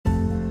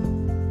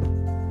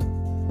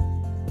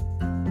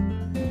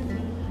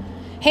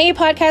Hey,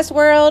 podcast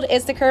world,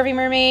 it's the Curvy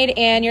Mermaid,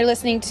 and you're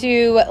listening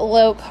to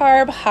Low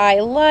Carb, High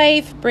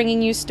Life,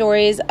 bringing you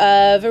stories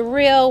of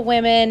real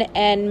women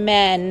and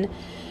men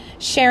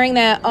sharing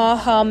that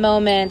aha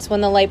moment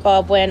when the light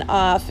bulb went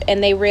off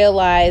and they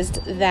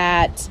realized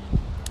that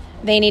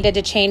they needed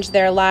to change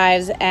their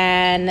lives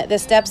and the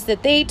steps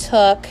that they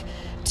took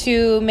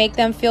to make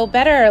them feel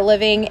better,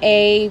 living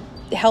a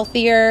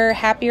healthier,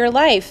 happier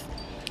life.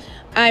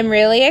 I'm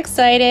really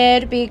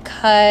excited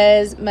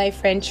because my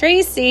friend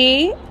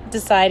Tracy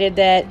decided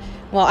that,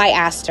 well, I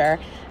asked her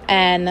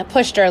and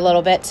pushed her a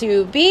little bit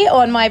to be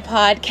on my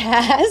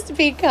podcast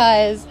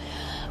because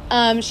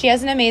she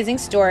has an amazing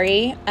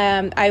story.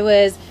 I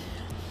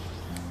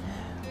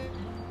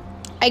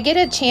get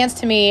a chance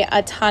to meet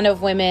a ton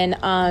of women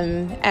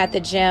at the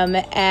gym,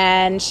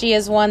 and she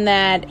is one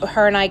that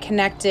her and I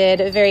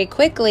connected very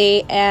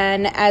quickly,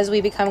 and as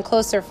we become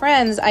closer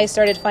friends, I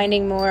started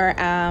finding more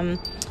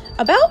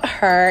about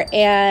her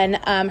and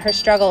her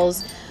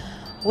struggles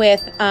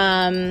with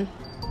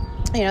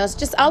it's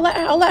just I'll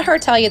let her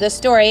tell you the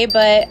story.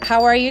 But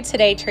how are you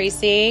today,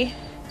 Tracy?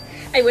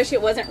 I wish it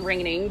wasn't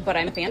raining, but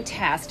I'm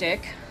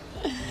fantastic.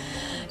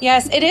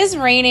 Yes, it is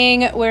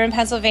raining. We're in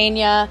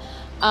Pennsylvania.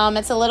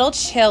 It's a little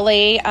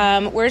chilly.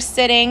 We're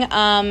sitting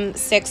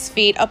 6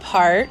 feet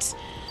apart.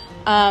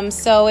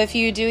 So if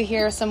you do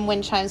hear some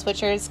wind chimes,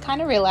 which is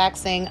kind of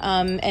relaxing,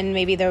 and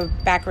maybe the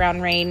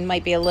background rain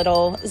might be a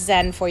little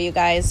zen for you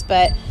guys,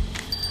 but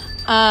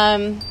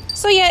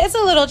so yeah, it's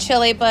a little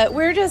chilly, but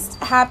we're just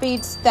happy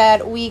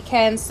that we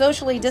can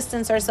socially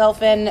distance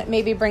ourselves and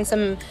maybe bring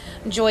some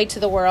joy to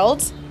the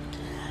world.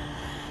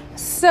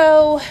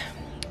 So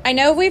I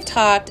know we've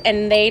talked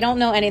and they don't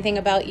know anything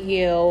about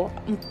you,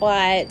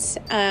 but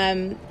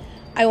I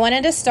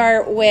wanted to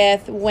start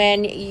with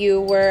when you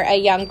were a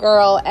young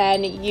girl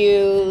and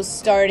you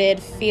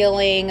started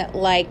feeling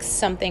like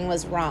something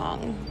was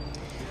wrong.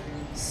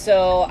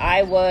 So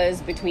I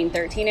was between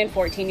 13 and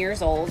 14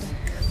 years old.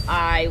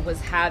 I was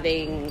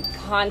having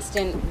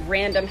constant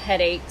random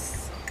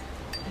headaches.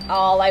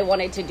 All I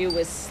wanted to do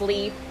was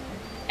sleep.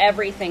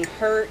 Everything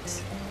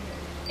hurt.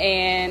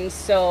 And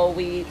so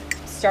we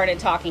started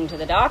talking to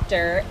the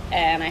doctor,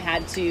 and I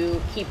had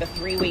to keep a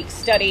 3-week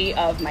study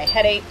of my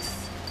headaches,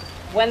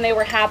 when they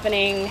were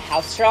happening,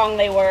 how strong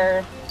they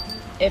were,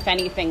 if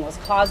anything was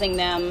causing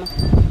them.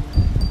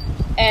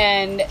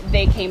 And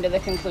they came to the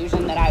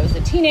conclusion that I was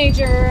a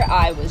teenager,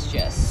 I was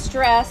just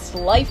stressed,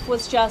 life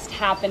was just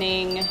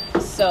happening.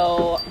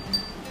 So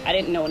I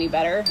didn't know any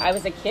better. I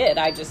was a kid.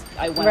 I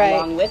went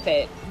along with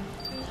it.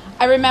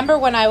 I remember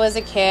when I was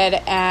a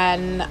kid,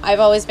 and I've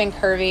always been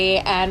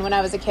curvy, and when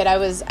I was a kid I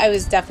was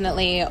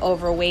definitely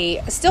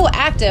overweight, still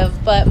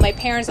active, but my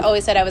parents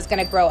always said I was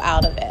going to grow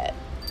out of it.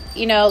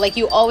 You know, like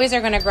you always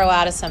are going to grow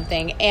out of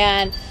something.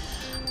 And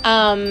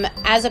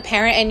as a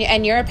parent,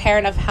 and you're a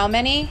parent of how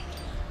many?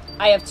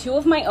 I have 2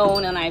 of my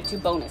own, and I have 2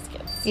 bonus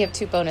kids. You have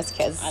 2 bonus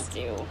kids. I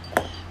do.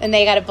 And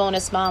they got a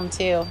bonus mom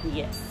too.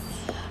 Yes.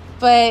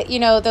 But, you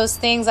know, those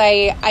things,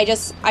 I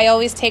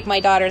always take my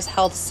daughter's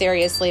health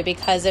seriously,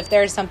 because if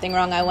there's something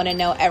wrong, I want to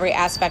know every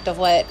aspect of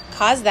what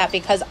caused that,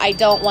 because I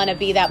don't want to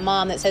be that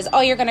mom that says,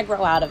 oh, you're going to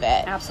grow out of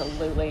it.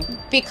 Absolutely.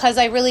 Because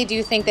I really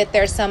do think that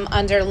there's some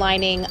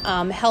underlining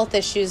health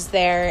issues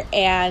there,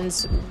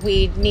 and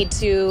we need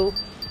to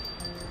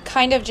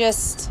kind of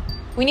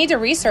we need to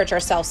research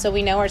ourselves so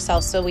we know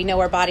ourselves, so we know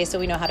our bodies, so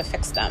we know how to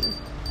fix them.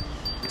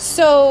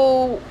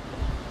 So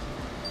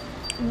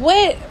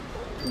what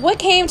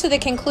came to the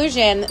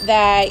conclusion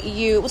that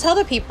you tell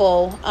the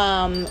people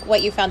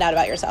what you found out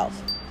about yourself?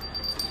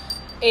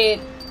 It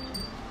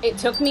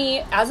took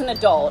me, as an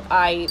adult,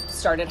 I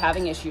started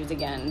having issues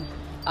again.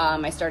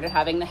 I started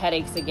having the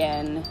headaches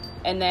again.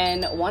 And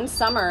then one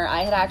summer,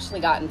 I had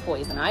actually gotten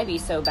poison ivy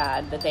so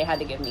bad that they had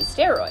to give me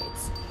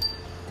steroids.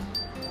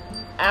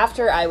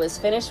 After I was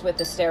finished with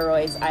the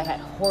steroids, I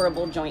had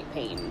horrible joint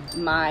pain.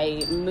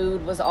 My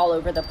mood was all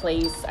over the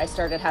place. I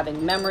started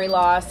having memory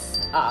loss.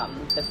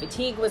 The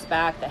fatigue was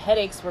back. The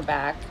headaches were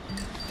back.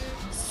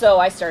 So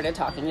I started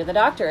talking to the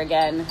doctor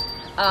again.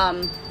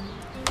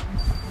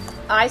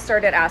 I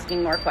started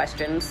asking more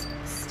questions.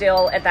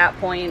 Still, at that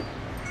point,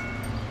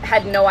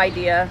 had no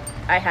idea.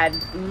 I had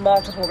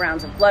multiple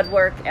rounds of blood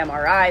work,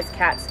 MRIs,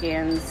 CAT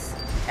scans,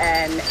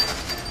 and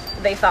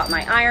they thought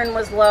my iron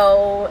was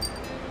low.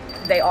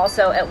 They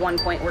also, at one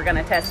point, were going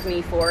to test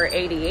me for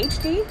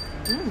ADHD.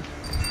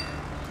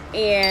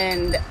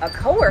 And a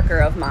coworker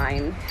of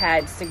mine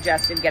had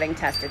suggested getting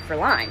tested for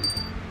Lyme.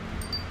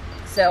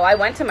 So I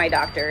went to my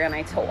doctor and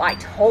I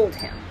told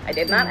him. I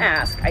did not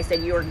ask. I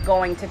said, you are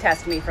going to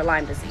test me for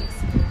Lyme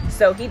disease.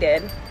 So he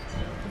did.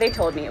 They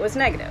told me it was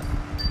negative.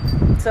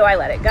 So I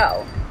let it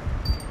go.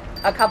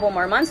 A couple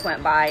more months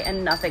went by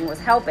and nothing was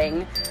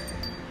helping.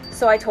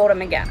 So I told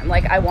him again. I'm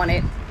like, I want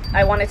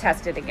to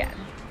test it again.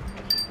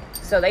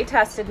 So they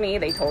tested me,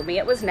 they told me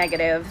it was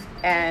negative,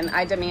 and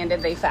I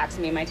demanded they fax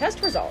me my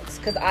test results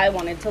because I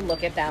wanted to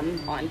look at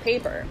them on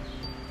paper.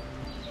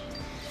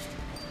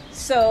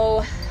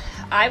 So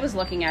I was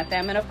looking at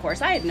them, and of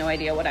course I had no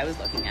idea what I was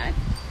looking at.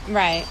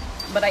 Right.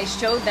 But I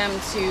showed them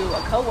to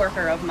a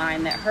coworker of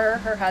mine that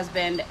her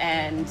husband,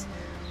 and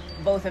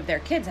both of their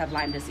kids have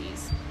Lyme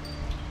disease.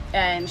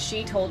 And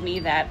she told me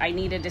that I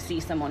needed to see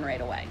someone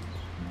right away.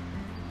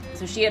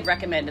 So she had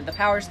recommended the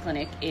Powers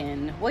Clinic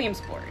in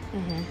Williamsport.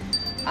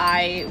 Mm-hmm.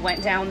 I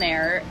went down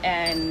there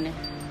and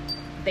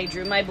they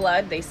drew my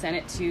blood. They sent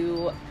it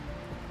to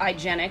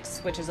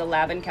IGenix, which is a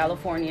lab in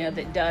California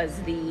that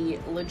does the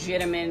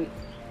legitimate,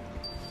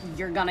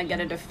 you're gonna get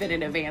a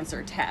definitive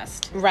answer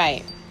test.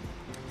 Right.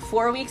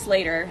 4 weeks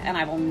later, and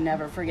I will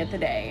never forget the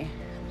day,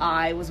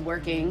 I was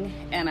working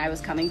and I was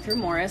coming through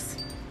Morris,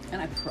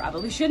 and I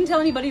probably shouldn't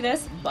tell anybody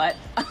this, but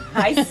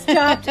I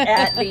stopped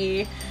at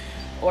the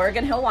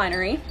Oregon Hill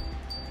Winery.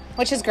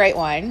 Which is great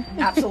wine.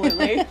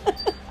 Absolutely.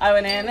 I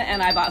went in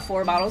and I bought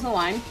 4 bottles of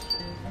wine,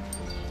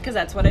 because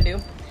that's what I do.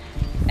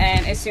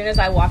 And as soon as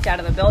I walked out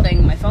of the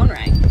building, my phone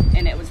rang,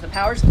 and it was the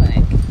Powers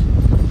Clinic.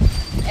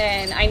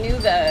 And I knew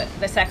the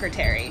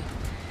secretary.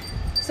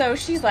 So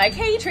she's like,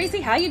 "Hey, Tracy,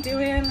 how you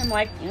doing?" I'm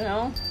like,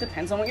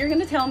 depends on what you're going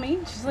to tell me.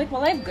 She's like,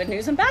 "Well, I have good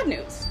news and bad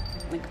news."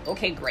 I'm like,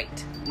 "Okay,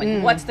 great." I'm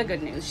like, "What's the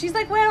good news?" She's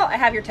like, "Well, I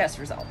have your test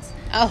results."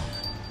 Oh.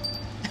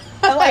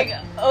 I'm like,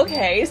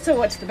 "Okay, so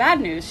what's the bad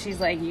news?" She's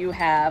like, "You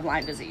have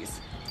Lyme disease."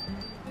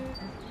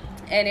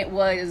 And it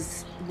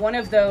was one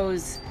of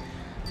those,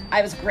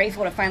 I was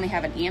grateful to finally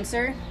have an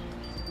answer,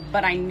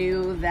 but I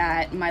knew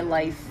that my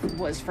life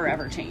was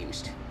forever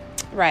changed.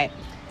 Right.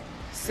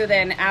 So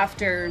then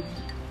after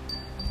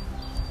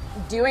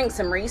doing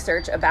some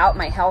research about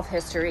my health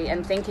history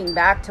and thinking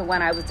back to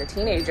when I was a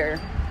teenager,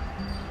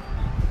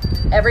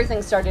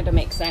 everything started to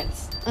make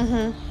sense.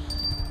 Mm-hmm.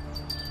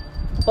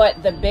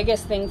 But the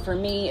biggest thing for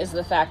me is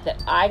the fact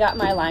that I got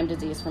my Lyme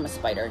disease from a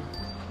spider.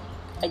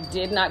 I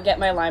did not get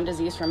my Lyme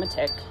disease from a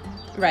tick.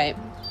 Right.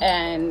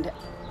 And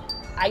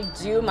I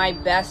do my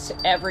best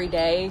every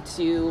day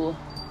to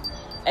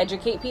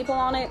educate people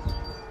on it,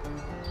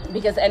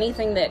 because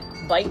anything that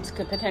bites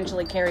could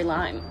potentially carry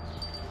Lyme.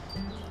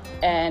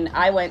 And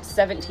I went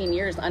 17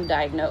 years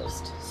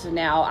undiagnosed. So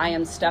now I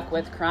am stuck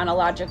with chronic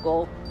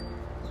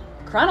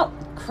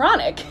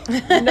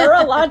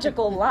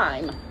neurological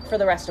Lyme for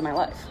the rest of my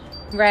life.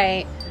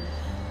 Right.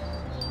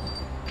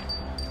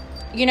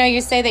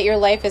 You say that your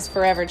life is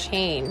forever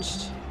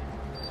changed.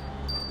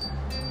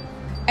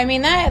 I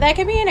mean, that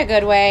could be in a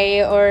good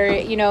way or,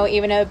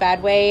 even a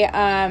bad way.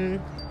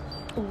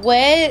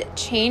 What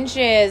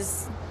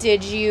changes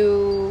did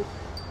you...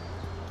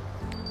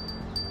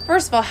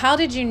 First of all, how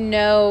did you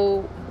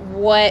know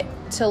what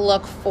to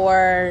look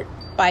for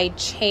by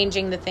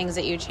changing the things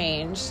that you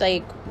changed?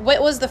 Like,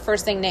 what was the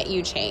first thing that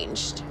you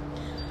changed?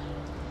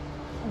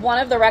 One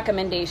of the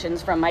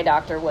recommendations from my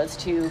doctor was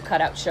to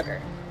cut out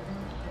sugar.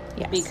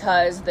 Yes.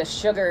 Because the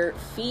sugar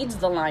feeds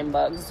the Lyme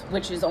bugs,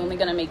 which is only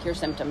going to make your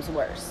symptoms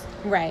worse.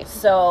 Right.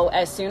 So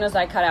as soon as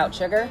I cut out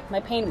sugar, my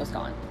pain was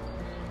gone.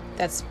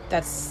 That's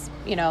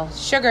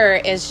sugar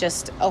is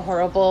just a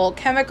horrible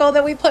chemical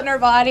that we put in our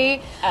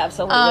body.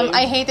 Absolutely.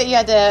 I hate that you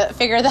had to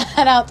figure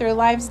that out through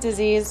Lyme's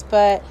disease,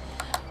 but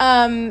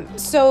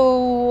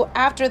so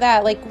after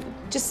that,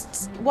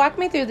 just walk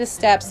me through the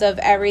steps of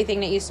everything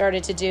that you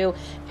started to do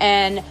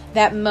and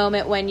that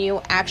moment when you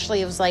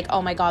actually was like,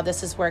 oh my God,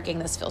 this is working.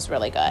 This feels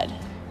really good.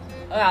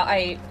 Well,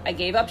 I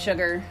gave up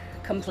sugar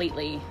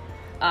completely.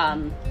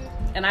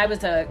 And I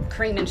was a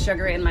cream and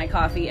sugar in my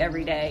coffee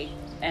every day.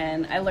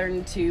 And I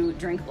learned to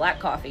drink black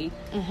coffee,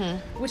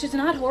 which is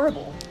not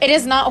horrible. It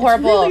is not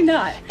horrible. It's really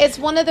not. It's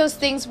one of those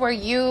things where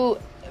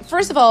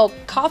first of all,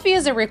 coffee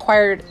is an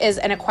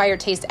acquired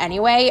taste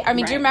anyway. I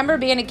mean, Do you remember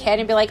being a kid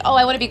and be like, oh,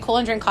 I want to be cool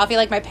and drink coffee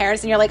like my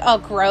parents, and you're like, oh,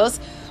 gross.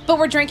 But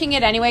we're drinking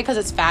it anyway because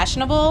it's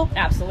fashionable.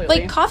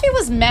 Absolutely. Coffee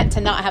was meant to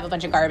not have a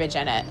bunch of garbage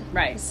in it.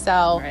 Right.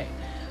 So. Right.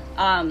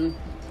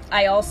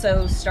 I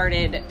also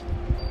started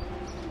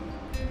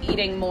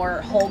eating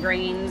more whole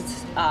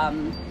grains.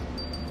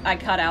 I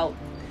cut out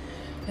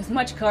as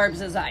much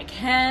carbs as I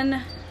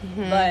can,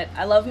 but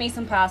I love me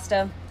some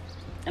pasta,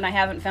 and I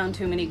haven't found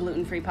too many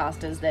gluten-free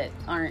pastas that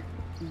aren't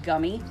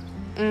gummy.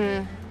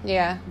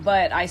 Yeah.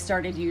 But I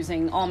started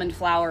using almond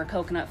flour,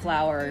 coconut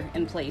flour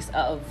in place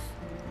of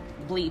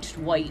bleached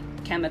white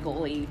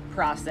chemically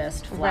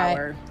processed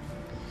flour. Right.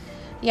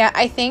 Yeah,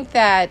 I think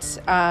that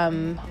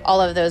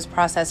all of those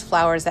processed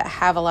flours that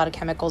have a lot of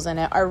chemicals in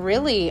it are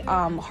really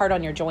hard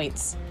on your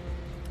joints.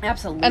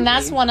 Absolutely. And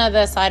that's one of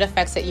the side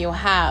effects that you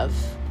have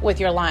with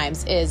your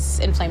Lyme's is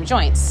inflamed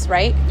joints,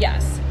 right?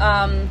 Yes.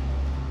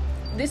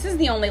 This is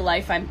the only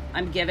life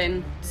I'm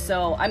given,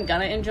 so I'm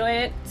gonna enjoy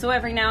it. So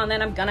every now and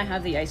then I'm gonna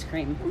have the ice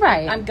cream.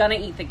 Right. I'm gonna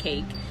eat the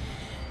cake.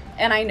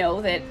 And I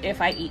know that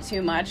if I eat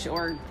too much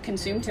or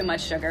consume too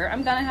much sugar,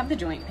 I'm gonna have the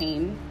joint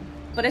pain.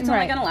 But it's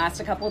only gonna last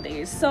a couple of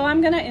days, so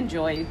I'm gonna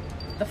enjoy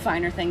the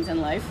finer things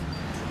in life.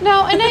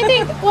 No, and I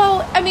think,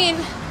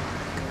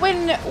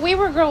 when we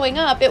were growing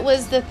up, it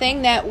was the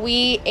thing that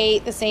we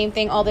ate the same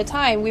thing all the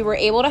time. We were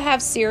able to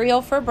have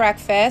cereal for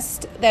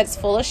breakfast that's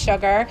full of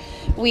sugar.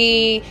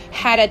 We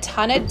had a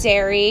ton of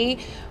dairy.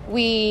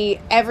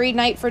 Every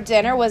night for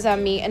dinner was a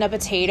meat and a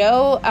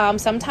potato.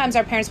 Sometimes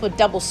our parents would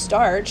double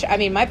starch. I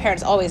mean, my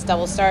parents always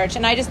double starch.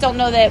 And I just don't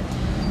know that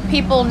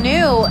people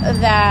knew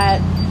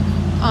that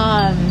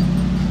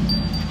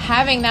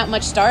having that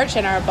much starch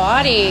in our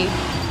body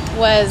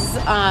was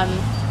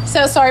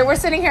so sorry, we're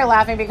sitting here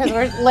laughing because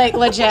we're like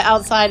legit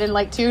outside and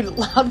like 2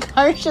 loud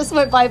cars just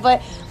went by.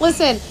 But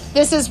listen,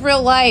 this is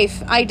real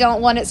life. I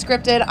don't want it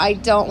scripted. I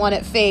don't want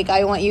it fake.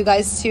 I want you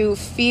guys to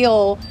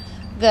feel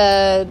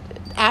the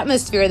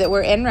atmosphere that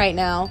we're in right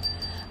now.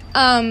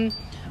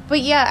 But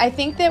yeah, I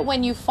think that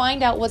when you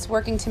find out what's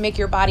working to make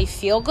your body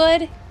feel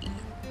good,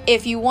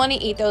 if you want to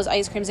eat those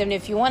ice creams and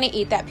if you want to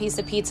eat that piece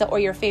of pizza or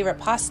your favorite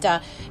pasta,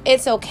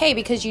 it's okay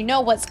because you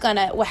know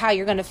how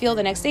you're gonna feel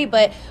the next day.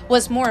 But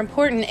what's more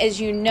important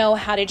is you know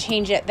how to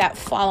change it that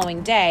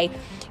following day,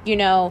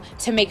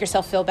 to make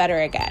yourself feel better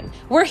again.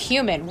 We're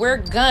human. We're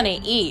gonna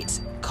eat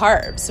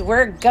carbs.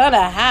 We're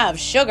gonna have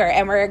sugar,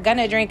 and we're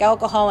gonna drink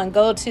alcohol and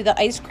go to the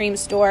ice cream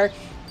store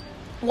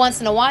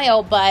once in a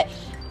while, but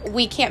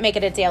we can't make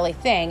it a daily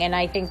thing. And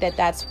I think that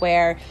that's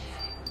where,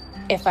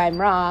 if I'm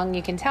wrong,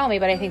 you can tell me,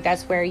 but I think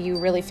that's where you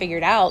really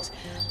figured out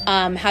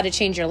how to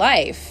change your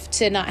life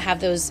to not have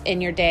those in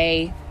your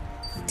daily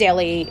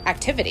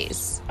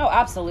activities. Oh,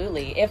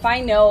 absolutely. If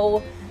I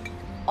know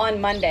on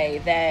Monday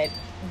that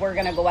we're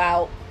going to go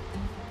out,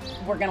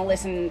 we're going to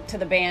listen to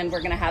the band,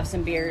 we're going to have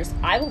some beers,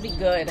 I will be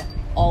good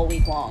all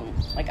week long.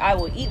 Like, I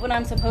will eat what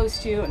I'm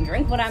supposed to and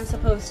drink what I'm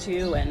supposed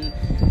to and,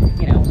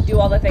 do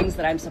all the things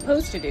that I'm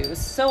supposed to do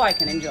so I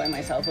can enjoy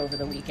myself over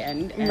the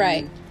weekend.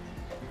 Right.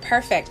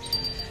 Perfect.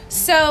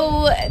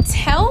 So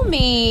tell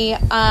me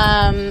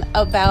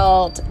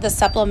about the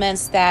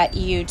supplements that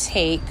you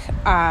take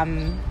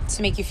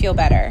to make you feel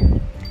better.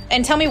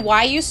 And tell me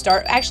why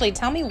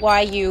tell me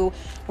why you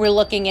were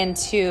looking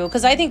into,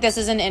 because I think this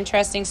is an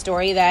interesting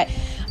story that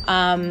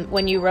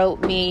when you wrote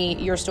me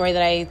your story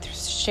that I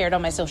shared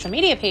on my social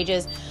media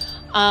pages,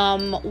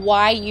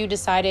 why you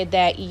decided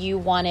that you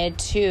wanted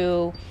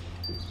to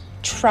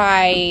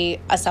try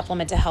a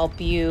supplement to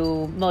help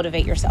you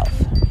motivate yourself.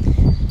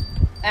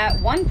 At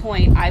one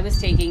point, I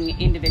was taking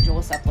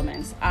individual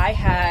supplements. I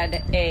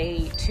had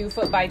a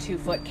 2-foot by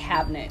 2-foot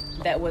cabinet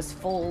that was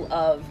full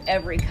of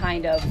every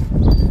kind of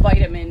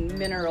vitamin,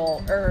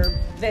 mineral, herb,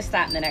 this,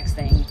 that, and the next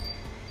thing.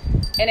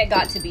 And it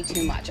got to be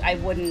too much. I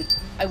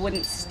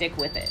wouldn't stick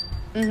with it.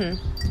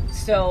 Mm-hmm.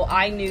 So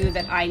I knew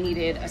that I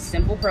needed a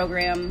simple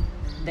program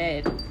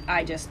that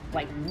I just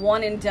like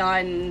one and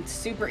done,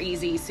 super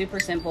easy, super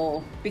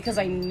simple, because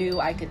I knew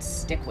I could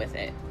stick with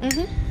it.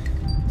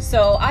 Mm-hmm.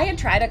 So I had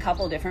tried a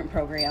couple different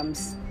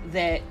programs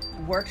that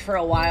worked for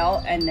a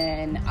while, and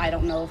then I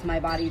don't know if my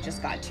body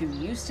just got too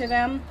used to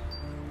them,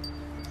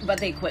 but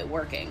they quit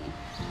working.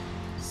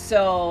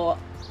 So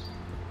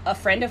a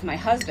friend of my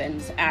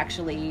husband's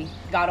actually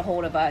got a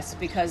hold of us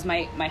because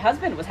my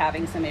husband was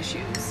having some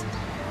issues.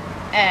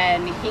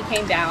 And he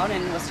came down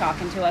and was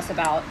talking to us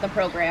about the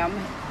program.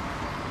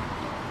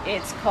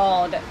 It's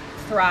called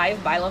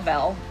Thrive by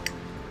Lavelle.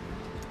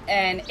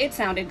 And it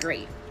sounded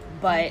great,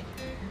 but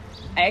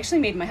I actually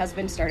made my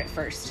husband start it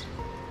first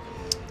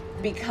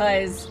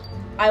because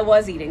I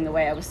was eating the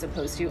way I was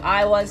supposed to.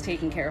 I was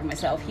taking care of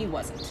myself. He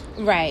wasn't.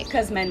 Right.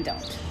 Because men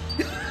don't.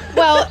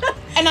 Well,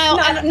 and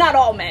not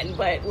all men,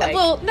 but like.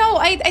 Well, no,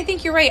 I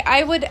think you're right.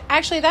 I would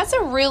actually, that's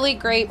a really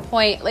great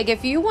point. Like,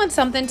 if you want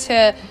something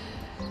to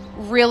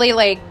really,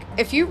 like,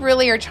 if you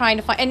really are trying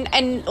to find,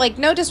 and like,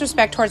 no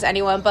disrespect towards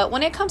anyone, but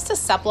when it comes to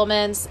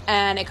supplements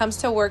and it comes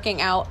to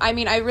working out, I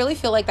mean, I really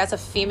feel like that's a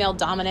female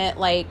dominant,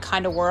 like,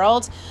 kind of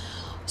world.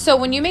 So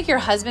when you make your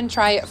husband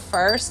try it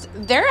first,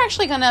 they're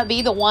actually going to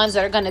be the ones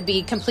that are going to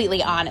be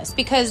completely honest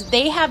because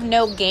they have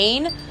no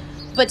gain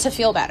but to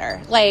feel better.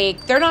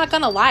 Like, they're not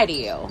going to lie to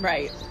you.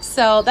 Right.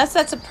 So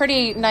that's a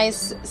pretty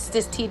nice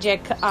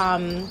strategic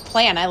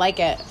plan. I like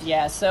it.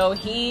 Yeah, so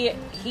he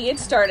had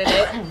started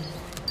it,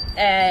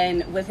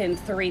 and within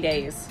 3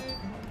 days,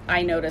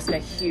 I noticed a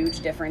huge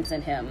difference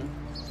in him.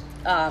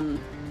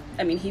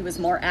 I mean, he was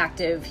more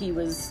active. He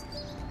was,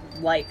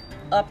 like,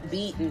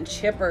 upbeat and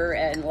chipper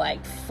and,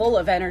 like, full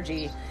of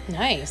energy.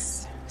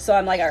 Nice. So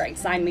I'm like, all right,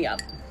 sign me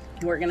up.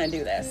 We're going to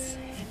do this.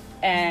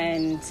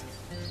 And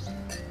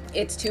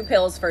it's 2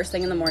 pills first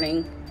thing in the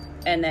morning,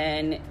 and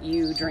then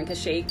you drink a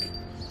shake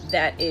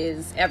that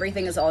is,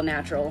 everything is all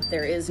natural.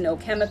 There is no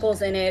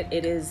chemicals in it.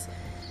 It is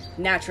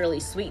naturally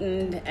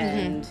sweetened,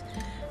 and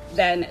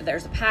then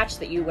there's a patch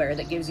that you wear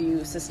that gives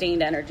you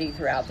sustained energy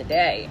throughout the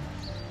day.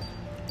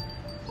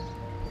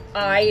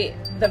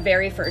 The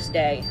very first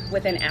day,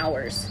 within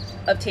hours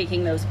of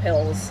taking those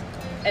pills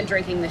and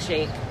drinking the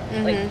shake,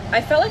 like, I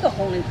felt like a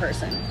whole new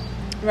person.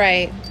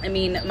 Right. I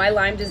mean, my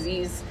Lyme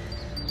disease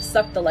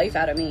sucked the life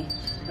out of me.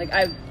 Like,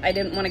 I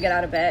didn't want to get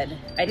out of bed.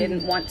 I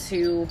didn't want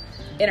to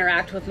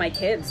interact with my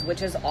kids,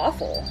 which is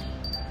awful.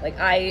 Like,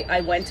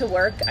 I went to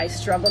work. I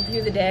struggled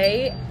through the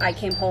day. I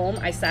came home.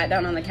 I sat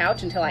down on the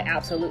couch until I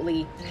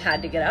absolutely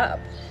had to get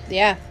up.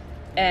 Yeah.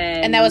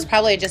 And that was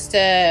probably just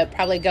to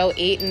go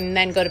eat and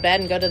then go to bed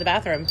and go to the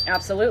bathroom.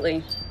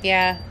 Absolutely.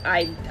 Yeah.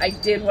 I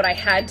did what I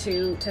had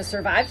to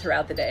survive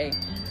throughout the day.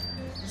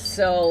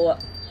 So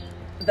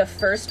the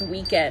first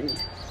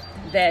weekend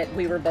that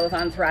we were both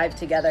on Thrive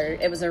together.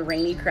 It was a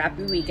rainy,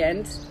 crappy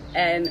weekend,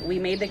 and we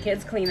made the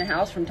kids clean the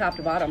house from top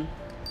to bottom.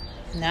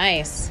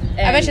 Nice.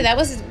 I bet you that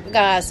was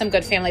some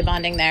good family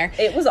bonding there.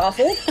 It was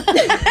awful. It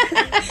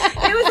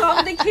was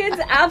awful. The kids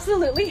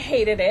absolutely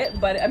hated it,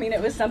 but I mean,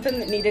 it was something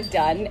that needed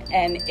done,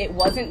 and it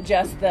wasn't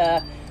just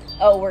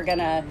we're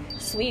gonna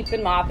sweep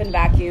and mop and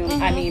vacuum.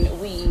 Mm-hmm. I mean,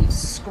 we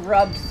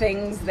scrubbed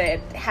things that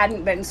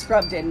hadn't been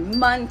scrubbed in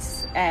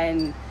months,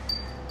 and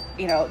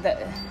you know,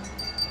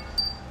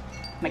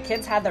 my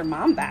kids had their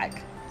mom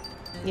back.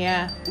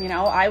 Yeah. You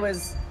know, I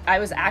was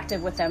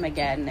active with them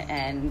again,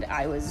 and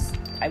I was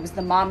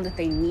the mom that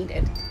they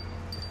needed.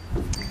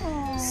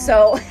 Aww.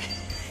 So,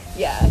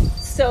 yeah.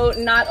 So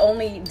not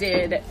only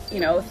did, you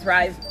know,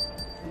 Thrive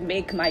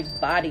make my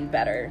body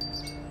better,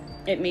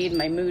 it made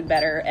my mood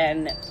better,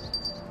 and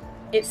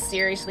it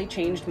seriously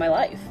changed my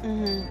life.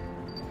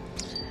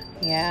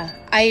 Mm-hmm. Yeah.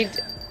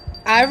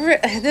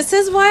 This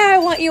is why I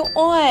want you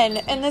on,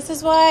 and this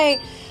is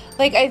why,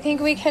 like, I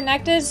think we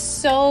connected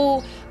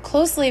so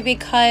closely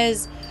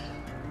because,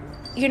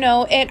 you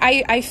know,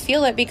 I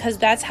feel it because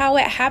that's how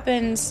it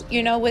happens,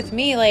 you know, with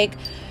me. Like,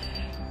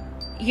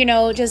 you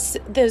know, just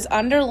those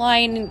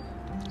underlying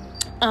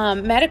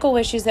medical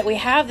issues that we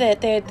have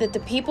that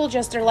the people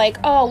just are like,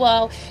 oh,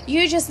 well,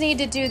 you just need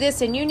to do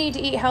this and you need to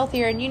eat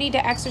healthier and you need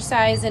to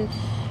exercise. And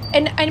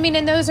I mean,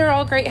 and those are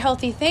all great,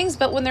 healthy things,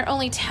 but when they're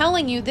only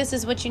telling you this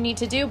is what you need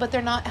to do, but they're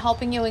not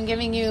helping you and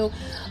giving you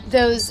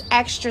those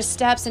extra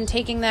steps and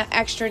taking that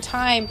extra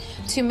time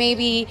to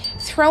maybe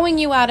throwing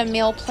you out a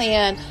meal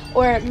plan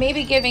or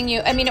maybe giving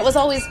you, I mean, it was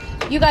always,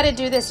 you got to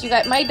do this.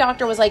 My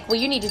doctor was like, well,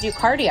 you need to do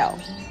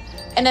cardio.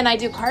 And then I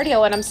do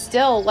cardio and I'm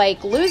still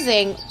like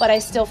losing, but I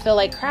still feel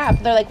like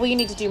crap. They're like, well, you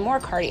need to do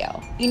more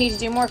cardio. You need to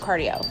do more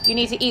cardio. You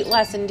need to eat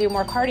less and do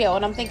more cardio.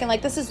 And I'm thinking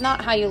like, this is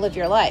not how you live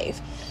your life.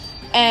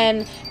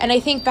 And I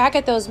think back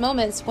at those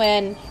moments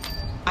when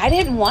I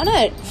didn't want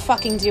to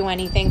fucking do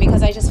anything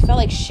because I just felt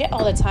like shit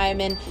all the time.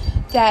 And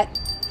that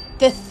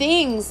the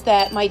things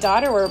that my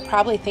daughter were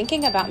probably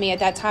thinking about me at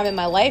that time in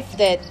my life,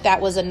 that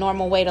was a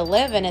normal way to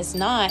live, and it's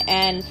not.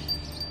 And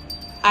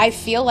I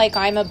feel like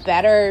I'm a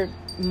better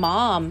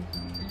mom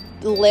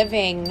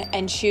living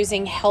and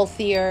choosing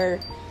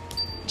healthier,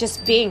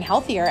 just being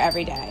healthier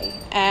every day.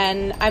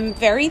 And I'm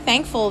very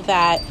thankful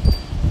that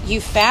you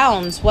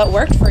found what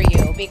worked for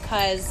you,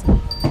 because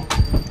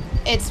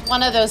it's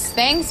one of those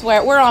things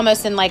where we're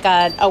almost in like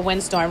a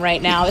windstorm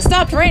right now. It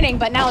stopped raining,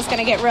 but now it's going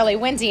to get really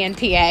windy in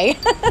PA,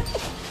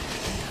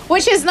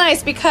 which is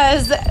nice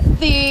because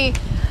the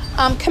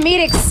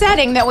comedic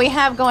setting that we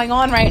have going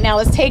on right now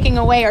is taking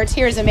away our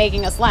tears and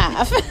making us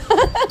laugh.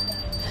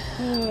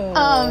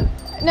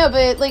 No,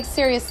 but like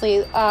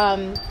seriously,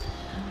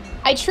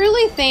 I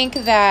truly think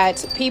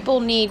that people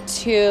need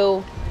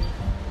to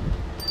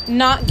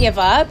not give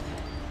up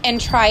and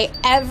try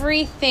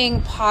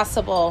everything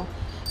possible.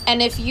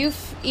 And if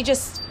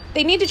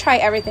they need to try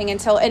everything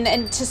until,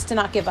 and just to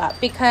not give up,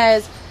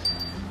 because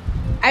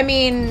I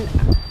mean,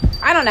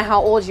 I don't know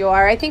how old you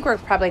are. I think we're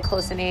probably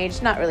close in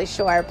age, not really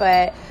sure,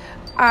 but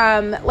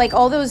like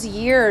all those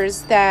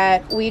years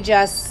that we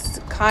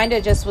just kind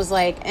of just was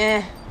like,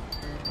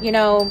 you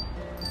know,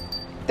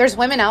 there's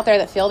women out there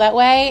that feel that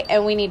way,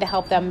 and we need to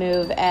help them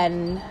move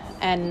and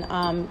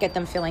get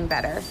them feeling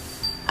better,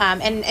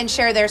 and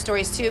share their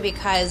stories too,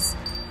 because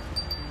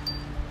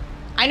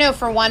I know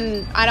for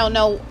one, I don't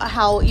know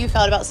how you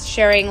felt about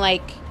sharing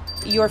like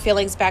your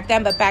feelings back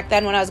then, but back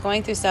then when I was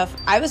going through stuff,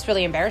 I was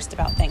really embarrassed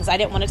about things. I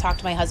didn't want to talk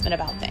to my husband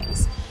about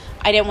things.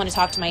 I didn't want to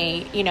talk to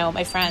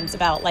my friends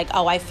about like,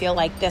 oh, I feel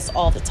like this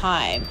all the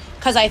time,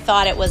 because I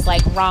thought it was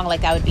like wrong,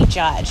 like I would be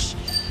judged.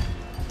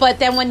 But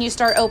then when you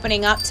start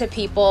opening up to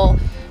people,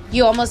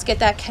 you almost get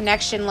that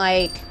connection,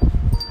 like,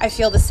 I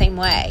feel the same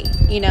way.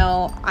 You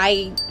know,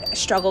 I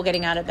struggle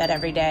getting out of bed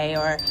every day,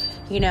 or,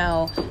 you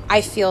know, I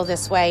feel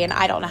this way and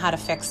I don't know how to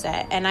fix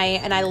it. And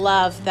I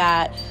love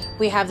that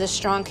we have this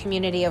strong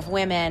community of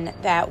women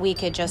that we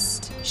could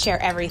just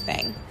share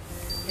everything.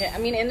 Yeah, I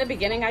mean, in the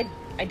beginning,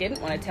 I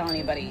didn't want to tell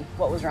anybody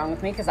what was wrong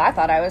with me because I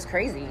thought I was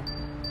crazy.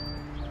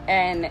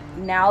 And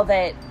now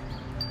that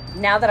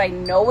I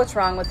know what's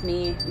wrong with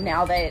me,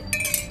 now that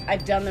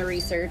I've done the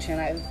research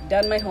and I've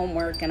done my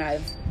homework and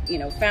I've, you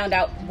know, found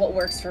out what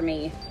works for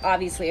me.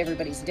 Obviously,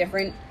 everybody's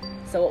different.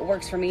 So what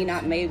works for me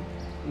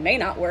may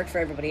not work for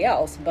everybody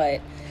else, but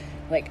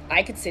like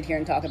I could sit here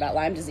and talk about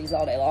Lyme disease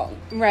all day long.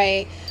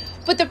 Right.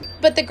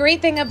 But the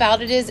great thing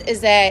about it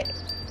is that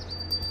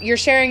you're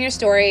sharing your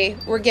story.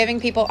 We're giving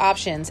people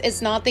options.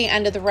 It's not the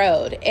end of the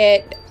road.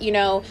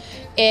 You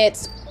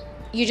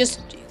just,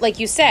 like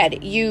you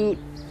said, you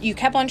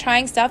kept on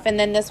trying stuff, and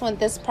then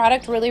this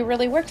product really,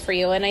 really worked for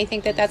you. And I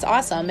think that that's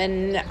awesome.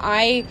 And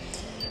I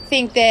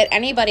think that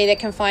anybody that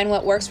can find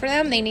what works for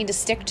them, they need to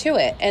stick to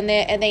it, and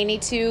they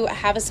need to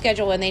have a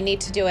schedule, and they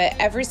need to do it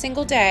every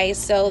single day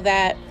so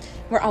that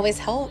we're always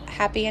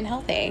happy and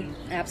healthy.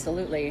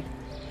 Absolutely.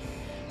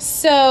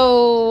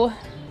 So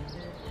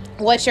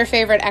what's your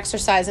favorite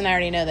exercise? And I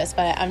already know this,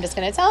 but I'm just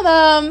going to tell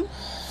them.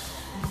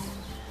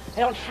 I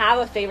don't have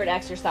a favorite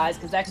exercise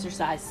because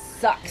exercise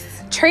sucks.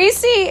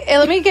 Tracy,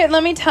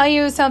 let me tell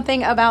you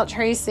something about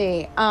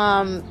Tracy.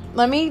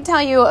 Let me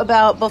tell you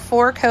about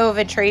before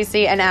COVID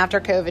Tracy and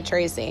after COVID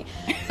Tracy.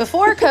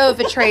 Before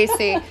COVID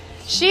Tracy,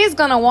 she's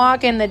going to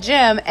walk in the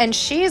gym and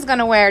she's going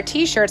to wear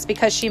t-shirts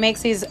because she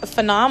makes these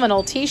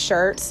phenomenal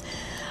t-shirts.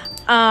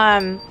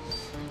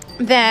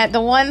 That the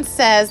one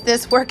says,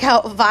 "This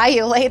workout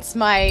violates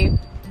my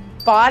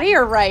body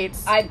or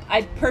rights."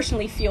 I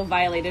personally feel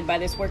violated by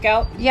this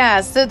workout.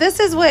 Yeah, so this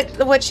is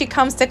what she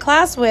comes to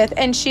class with,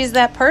 and she's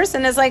that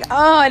person is like,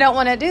 "Oh, I don't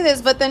want to do this,"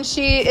 but then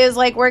she is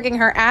like working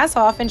her ass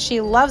off and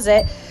she loves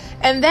it.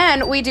 And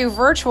then we do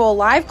virtual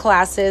live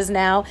classes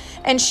now,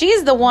 and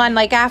she's the one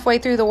like halfway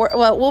through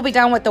we'll be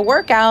done with the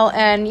workout,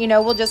 and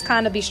we'll just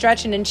kind of be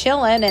stretching and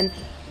chilling, and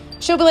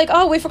she'll be like,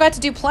 "Oh, we forgot to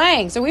do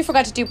planks, or we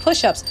forgot to do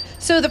push-ups."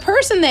 So the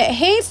person that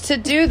hates to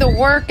do the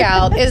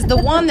workout is the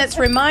one that's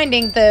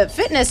reminding the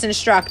fitness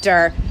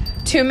instructor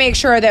to make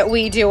sure that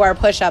we do our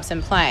push-ups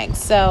and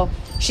planks. So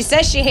she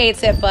says she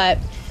hates it, but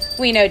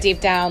we know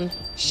deep down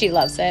she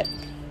loves it.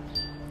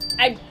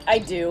 I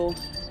do,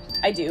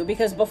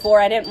 because before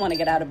I didn't want to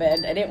get out of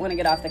bed. I didn't want to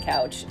get off the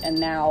couch. And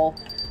now,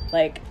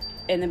 like,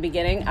 in the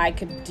beginning, I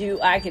could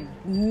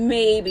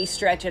maybe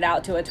stretch it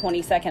out to a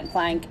 20-second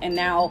plank, and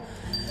now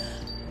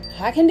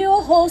I can do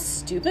a whole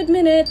stupid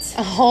minute.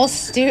 A whole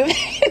stupid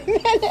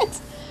minute.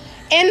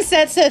 In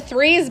sets of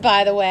 3s,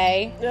 by the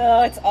way.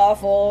 Oh, it's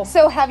awful.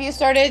 So have you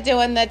started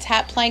doing the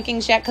tap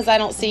plankings yet? Because I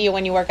don't see you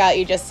when you work out.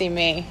 You just see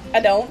me. I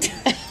don't.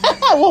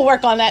 We'll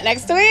work on that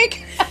next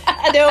week.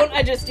 I don't.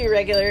 I just do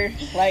regular,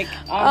 like,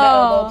 on the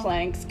elbow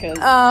planks.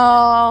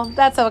 Oh,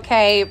 that's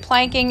okay.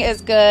 Planking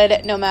is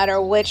good no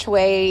matter which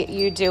way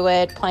you do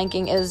it.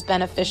 Planking is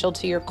beneficial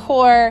to your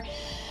core.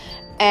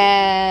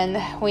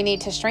 And we need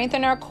to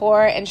strengthen our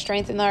core and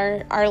strengthen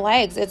our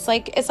legs. It's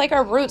like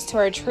our roots to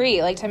our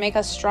tree, like to make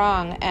us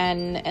strong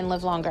and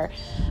live longer.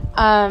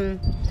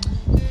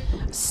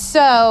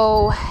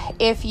 So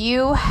if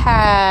you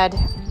had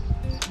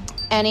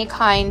any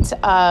kind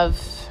of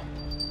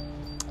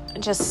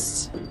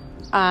just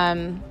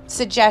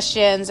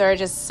suggestions or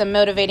just some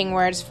motivating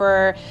words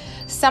for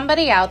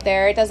somebody out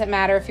there, it doesn't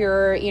matter if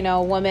you're,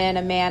 a woman,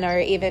 a man, or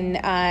even,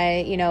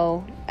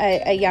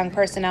 a young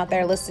person out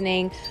there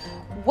listening,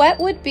 what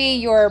would be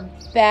your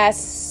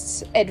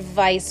best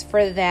advice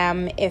for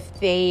them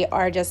if they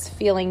are just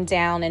feeling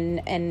down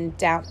and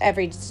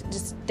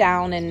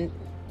down and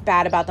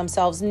bad about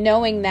themselves,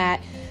 knowing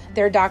that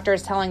their doctor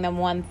is telling them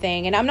one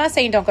thing? And I'm not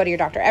saying don't go to your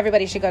doctor.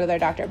 Everybody should go to their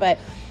doctor. But,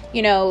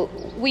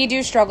 we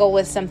do struggle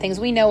with some things.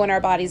 We know when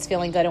our body's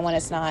feeling good and when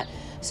it's not.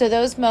 So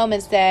those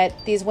moments that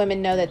these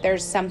women know that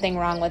there's something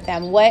wrong with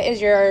them, what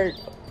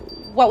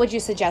would you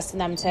suggest to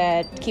them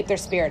to keep their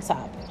spirits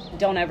up?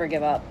 Don't ever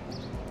give up.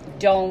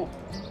 Don't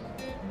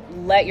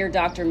let your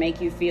doctor make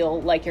you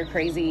feel like you're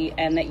crazy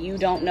and that you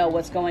don't know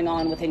what's going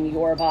on within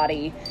your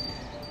body.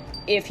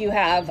 If you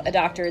have a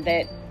doctor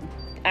that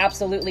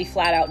absolutely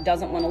flat out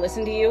doesn't want to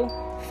listen to you,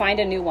 find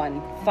a new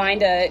one.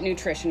 Find a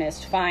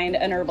nutritionist, find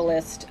an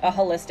herbalist, a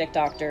holistic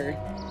doctor.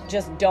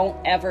 Just don't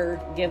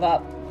ever give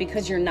up,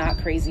 because you're not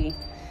crazy.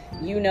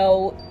 You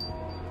know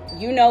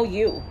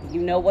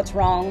what's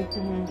wrong.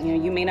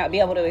 Mm-hmm. You may not be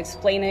able to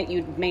explain it.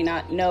 You may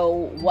not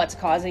know what's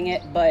causing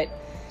it, but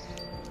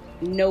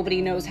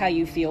nobody knows how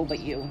you feel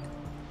but you.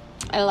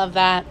 I love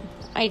that.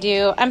 I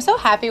do. I'm so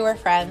happy we're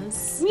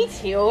friends. Me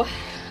too.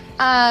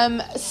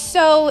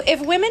 So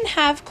if women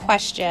have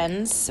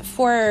questions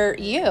for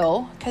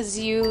you, because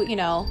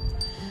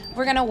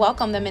we're going to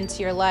welcome them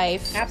into your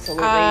life.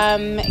 Absolutely.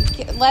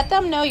 Let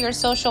them know your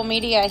social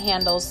media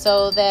handles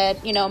so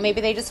that,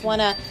 maybe they just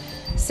want to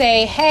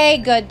say, "Hey,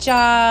 good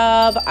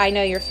job. I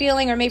know you're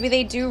feeling," or maybe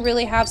they do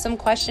really have some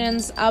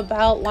questions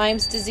about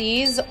Lyme's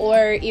disease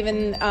or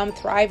even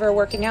Thrive or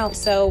working out.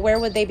 So where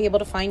would they be able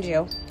to find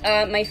you?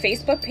 My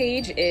Facebook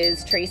page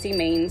is Tracy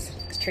Maines.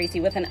 It's Tracy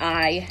with an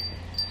I.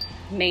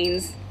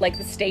 Maines, like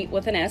the state,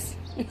 with an S.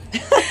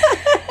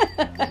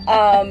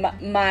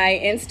 My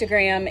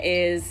Instagram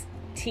is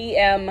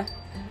TM.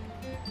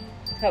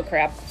 Oh,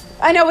 crap.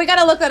 I know, we got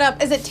to look that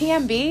up. Is it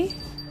TMB?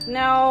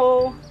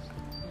 No.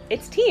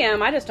 It's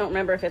TM. I just don't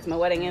remember if it's my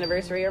wedding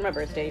anniversary or my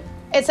birth date.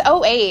 It's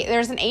 08.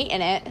 There's an 8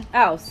 in it.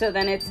 Oh, so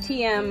then it's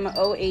TM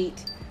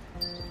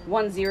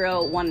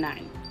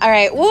 081019. All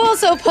right. We'll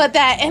also put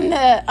that in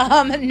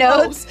the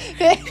notes.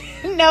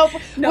 Nope.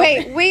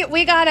 Wait.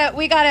 We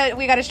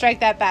gotta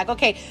strike that back.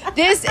 Okay.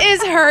 This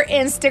is her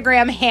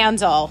Instagram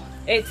handle.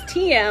 It's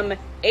TM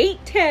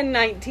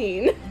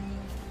 81019.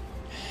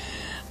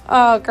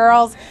 Oh,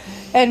 girls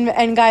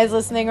and guys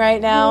listening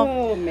right now.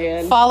 Oh,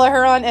 man. Follow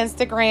her on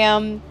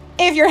Instagram.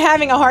 If you're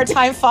having a hard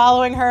time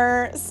following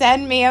her,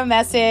 send me a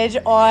message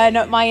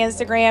on my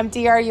Instagram,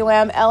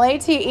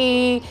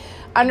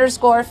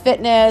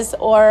 DRUMLATE_fitness,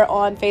 or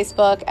on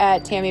Facebook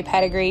at Tammy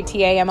Pettigrew,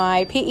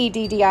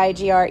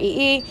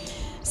 TAMIPEDDIGREE.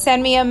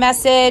 Send me a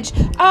message.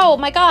 Oh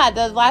my God,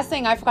 the last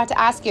thing I forgot to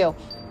ask you.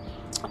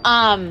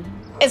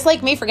 It's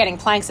like me forgetting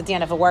planks at the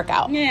end of a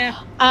workout. Yeah.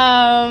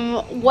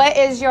 What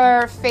is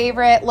your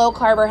favorite low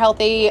carb or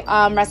healthy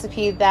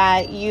recipe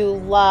that you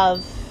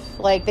love?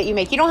 like that you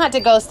make? You don't have to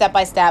go step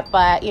by step,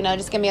 but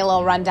just give me a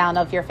little rundown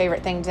of your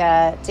favorite thing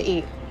to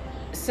eat.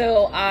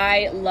 So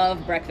I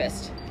love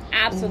breakfast.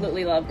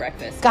 Absolutely love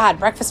breakfast. God,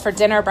 breakfast for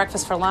dinner,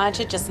 breakfast for lunch.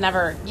 You could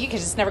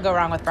just never go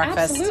wrong with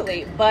breakfast.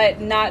 Absolutely. But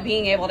not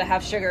being able to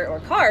have sugar or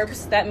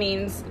carbs, that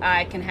means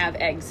I can have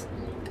eggs.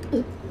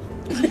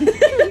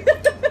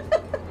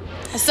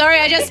 Sorry,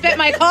 I just spit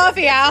my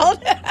coffee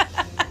out.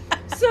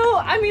 So,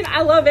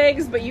 I love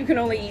eggs, but you can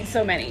only eat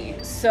so many.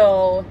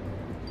 So,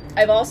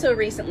 I've also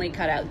recently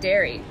cut out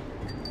dairy.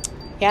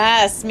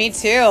 Yes, me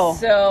too.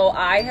 So,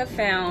 I have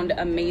found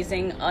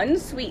amazing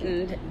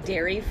unsweetened,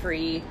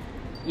 dairy-free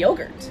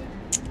yogurt.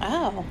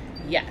 Oh.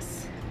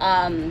 Yes.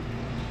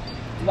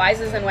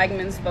 Wise's and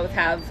Wegmans both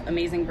have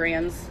amazing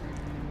brands.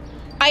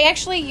 I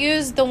actually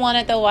use the one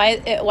at the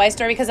Wise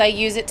store because I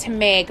use it to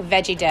make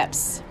veggie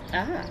dips.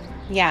 Ah.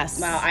 Yes.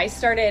 Wow, I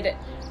started,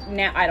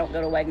 now I don't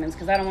go to Wegmans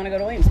because I don't want to go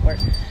to Williamsport,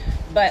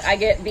 but I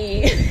get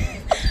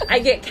I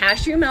get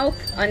cashew milk,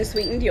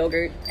 unsweetened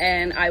yogurt,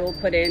 and I will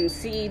put in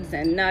seeds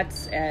and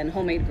nuts and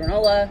homemade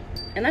granola,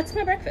 and that's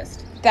my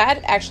breakfast.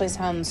 That actually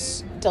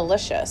sounds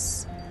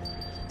delicious.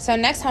 So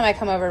next time I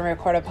come over and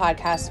record a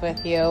podcast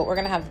with you, we're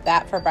going to have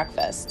that for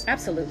breakfast.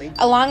 Absolutely.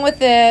 Along with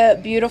the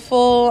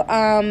beautiful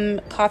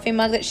coffee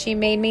mug that she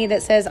made me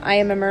that says, I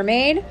am a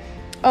mermaid.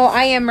 Oh,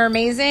 I am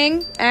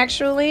mermazing,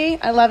 actually.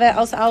 I love it.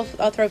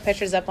 I'll throw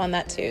pictures up on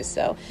that too.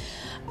 So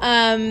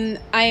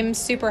I'm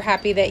super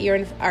happy that you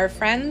and I are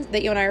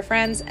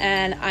friends,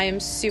 and I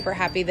am super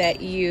happy that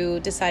you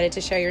decided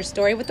to share your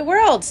story with the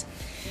world.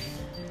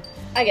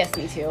 I guess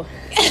me too.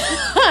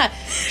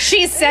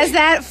 She says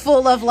that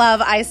full of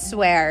love, I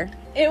swear.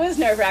 It was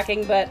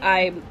nerve-wracking, but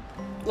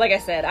like I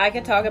said, I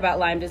could talk about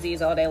Lyme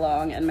disease all day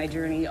long and my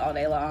journey all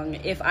day long.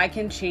 If I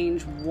can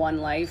change one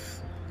life,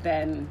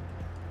 then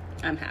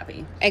I'm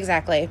happy.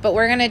 Exactly. But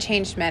we're going to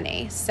change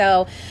many.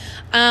 So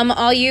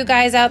all you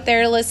guys out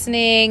there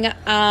listening,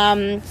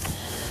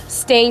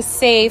 stay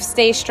safe,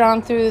 stay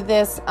strong through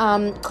this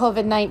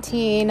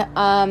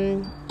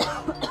COVID-19.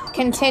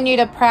 Continue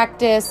to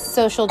practice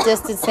social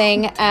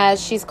distancing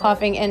as she's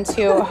coughing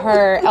into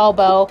her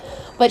elbow.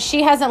 But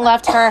she hasn't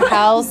left her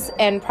house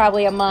in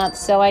probably a month,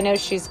 so I know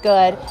she's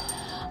good.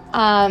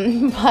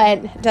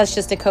 But that's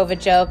just a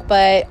COVID joke.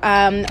 But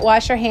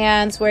wash your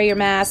hands, wear your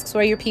masks,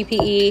 wear your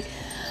PPE,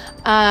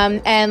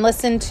 and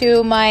listen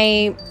to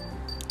my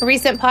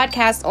recent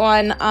podcast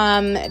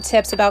on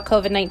tips about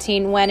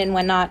COVID-19, when and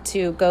when not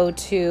to go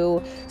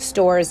to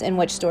stores and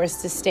which stores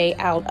to stay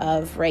out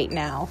of right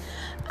now.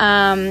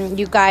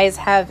 You guys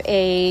have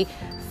a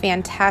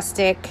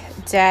fantastic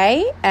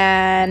day,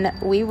 and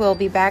we will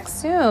be back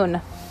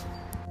soon.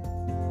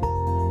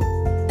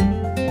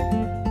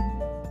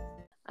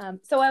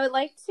 So I would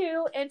like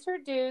to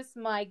introduce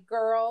my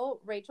girl,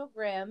 Rachel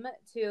Grimm,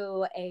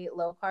 to a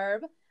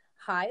low-carb,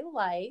 high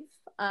life.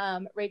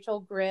 Rachel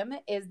Grimm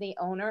is the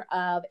owner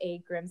of A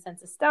Grimm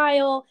Sense of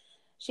Style.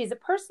 She's a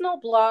personal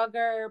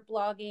blogger,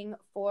 blogging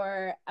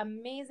for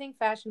amazing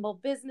fashionable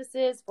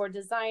businesses, for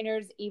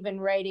designers, even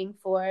writing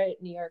for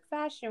New York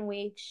Fashion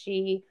Week.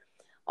 She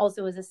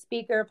also is a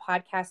speaker,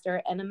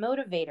 podcaster, and a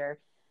motivator,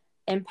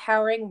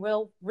 empowering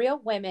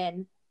real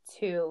women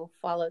to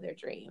follow their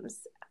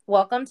dreams.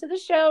 Welcome to the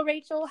show,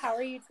 Rachel. How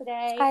are you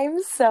today?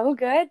 I'm so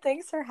good.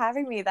 Thanks for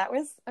having me. That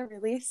was a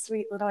really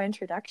sweet little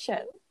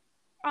introduction.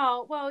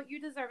 Oh, well, you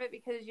deserve it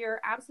because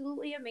you're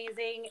absolutely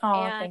amazing.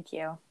 Oh, thank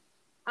you.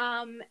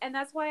 And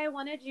that's why I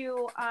wanted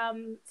you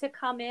to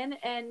come in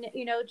and,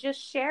 just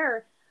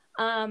share,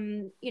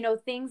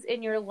 things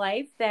in your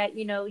life that,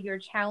 your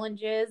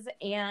challenges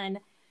and,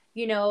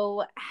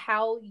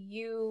 how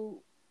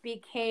you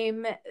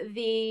became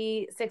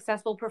the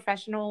successful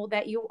professional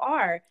that you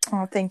are.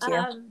 Oh, thank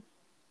you.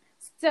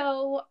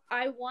 So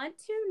I want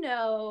to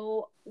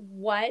know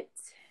why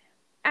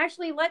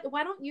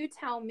don't you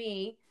tell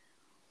me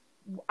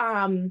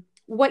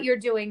what you're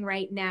doing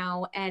right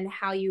now and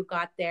how you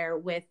got there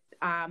with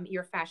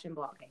your fashion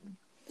blogging.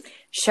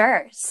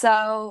 Sure.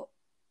 So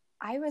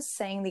I was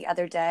saying the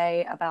other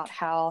day about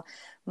how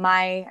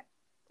my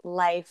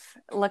life,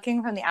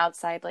 looking from the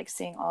outside, like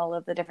seeing all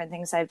of the different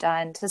things I've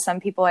done, to some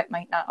people it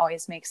might not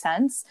always make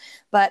sense,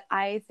 but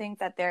I think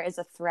that there is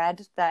a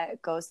thread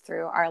that goes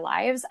through our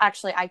lives.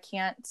 Actually, I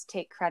can't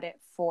take credit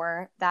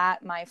for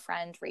that. My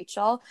friend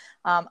Rachel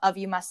of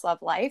You Must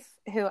Love Life,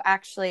 who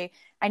actually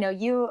I know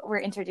you were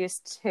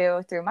introduced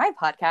to through my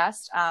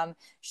podcast,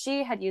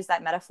 she had used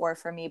that metaphor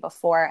for me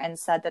before and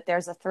said that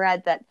there's a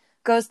thread that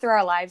goes through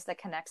our lives that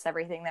connects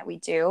everything that we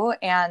do.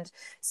 And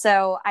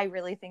so I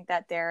really think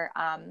that there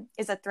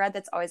is a thread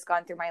that's always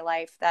gone through my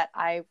life that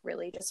I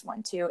really just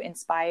want to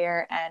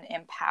inspire and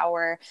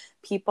empower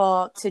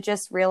people to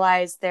just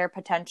realize their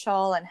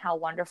potential and how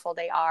wonderful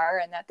they are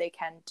and that they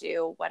can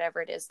do whatever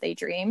it is they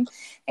dream.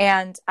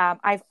 And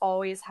I've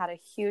always had a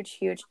huge,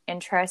 huge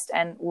interest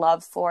and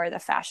love for the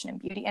fashion and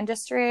beauty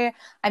industry.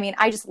 I mean,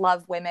 I just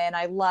love women.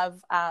 I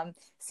love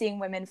seeing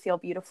women feel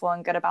beautiful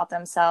and good about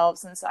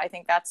themselves. And so I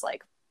think that's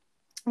like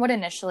what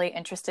initially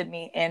interested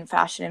me in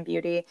fashion and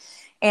beauty.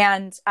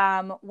 And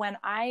when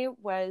I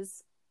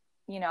was,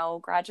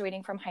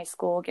 graduating from high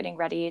school, getting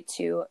ready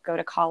to go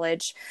to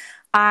college,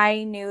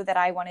 I knew that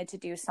I wanted to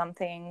do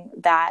something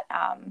that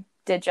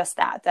did just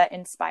that, that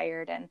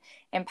inspired and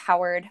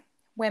empowered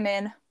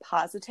women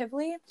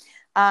positively.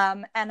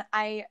 And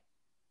I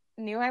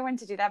knew I wanted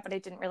to do that, but I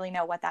didn't really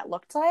know what that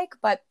looked like.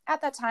 But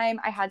at that time,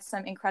 I had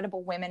some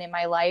incredible women in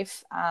my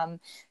life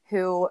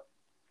who,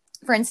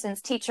 for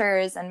instance,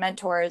 teachers and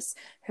mentors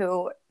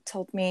who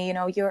told me,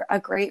 you're a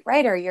great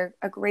writer, you're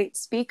a great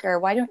speaker.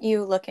 Why don't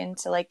you look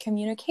into like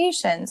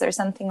communications or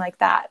something like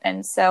that?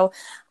 And so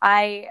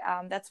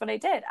that's what I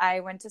did. I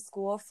went to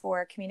school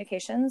for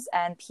communications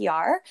and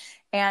PR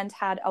and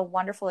had a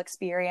wonderful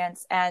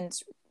experience. And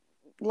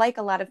like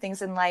a lot of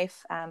things in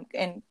life,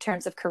 in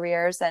terms of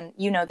careers, and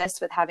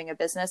this with having a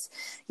business,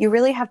 you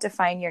really have to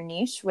find your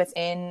niche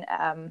within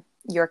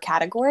your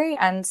category.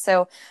 And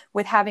so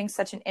with having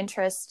such an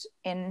interest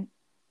in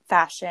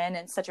fashion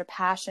and such a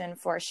passion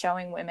for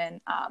showing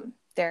women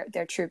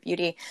their true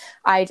beauty,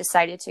 I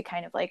decided to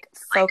kind of like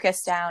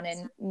focus down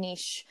and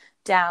niche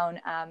down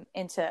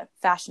into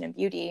fashion and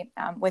beauty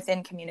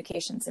within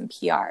communications and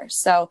PR.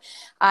 So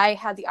I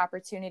had the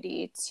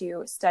opportunity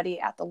to study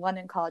at the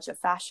London College of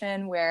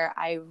Fashion, where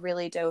I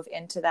really dove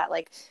into that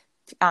like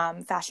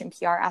fashion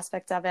PR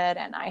aspect of it.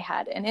 And I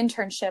had an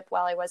internship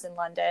while I was in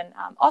London.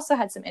 Also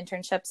had some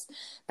internships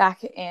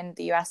back in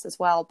the US as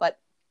well, but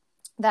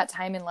that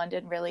time in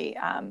London really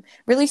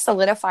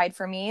solidified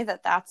for me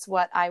that that's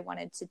what I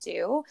wanted to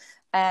do.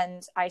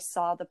 And I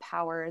saw the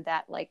power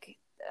that like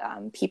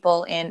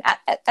people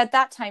at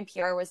that time,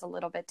 PR was a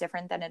little bit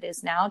different than it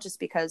is now,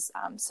 just because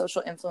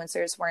social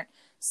influencers weren't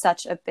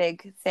such a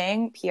big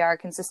thing. PR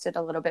consisted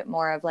a little bit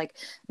more of like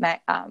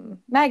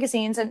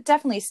magazines, and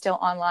definitely still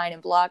online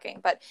and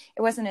blogging, but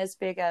it wasn't as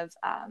big of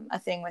a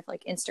thing with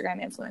like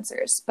Instagram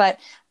influencers. But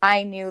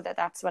I knew that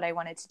that's what I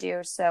wanted to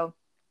do. So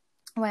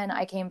when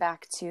I came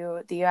back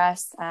to the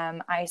US,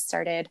 I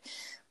started,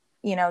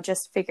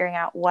 just figuring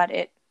out what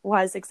it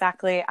was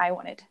exactly I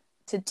wanted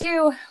to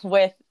do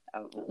with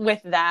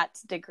that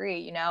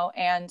degree,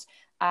 and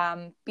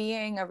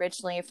being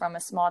originally from a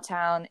small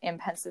town in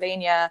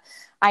Pennsylvania,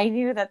 I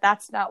knew that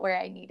that's not where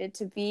I needed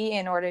to be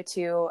in order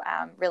to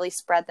really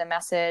spread the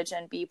message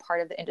and be part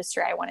of the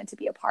industry I wanted to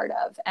be a part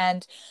of.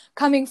 And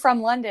coming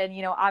from London,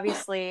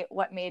 obviously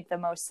what made the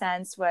most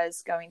sense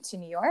was going to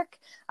New York.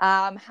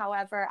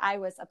 However, I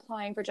was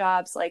applying for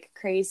jobs like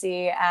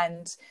crazy,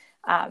 and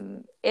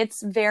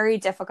it's very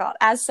difficult.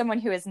 As someone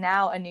who is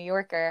now a New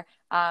Yorker,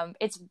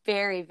 it's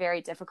very,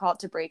 very difficult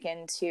to break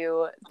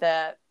into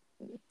the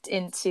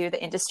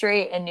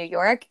industry in New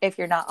York if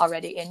you're not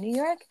already in New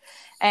York.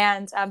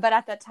 And but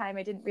at that time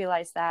I didn't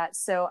realize that.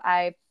 So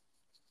I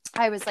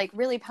was like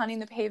really pounding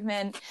the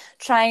pavement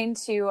trying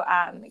to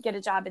get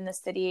a job in the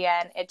city,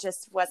 and it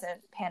just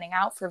wasn't panning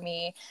out for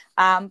me.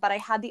 But I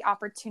had the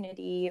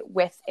opportunity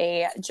with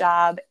a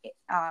job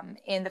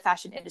in the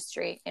fashion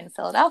industry in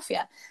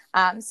Philadelphia.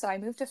 So I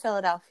moved to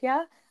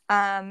Philadelphia,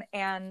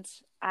 and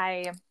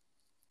I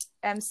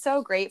am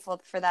so grateful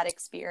for that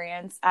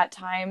experience. At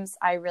times,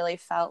 I really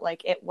felt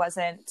like it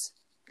wasn't,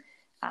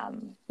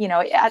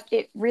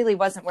 it really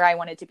wasn't where I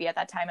wanted to be at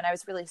that time. And I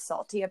was really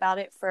salty about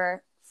it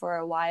for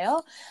a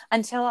while,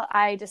 until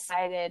I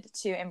decided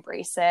to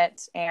embrace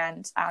it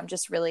and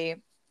just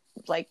really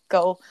like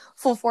go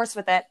full force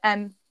with it.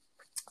 And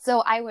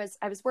so I was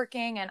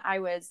working, and I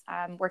was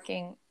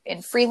working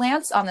in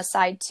freelance on the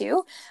side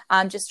too,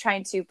 just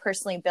trying to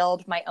personally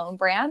build my own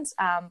brand,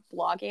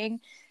 blogging.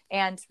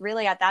 And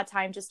really at that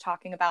time, just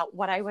talking about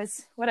what I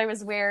was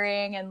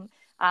wearing, and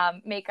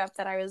makeup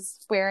that I was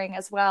wearing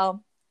as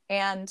well.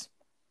 And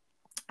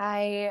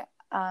I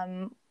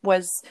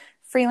was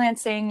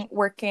freelancing,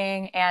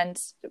 working, and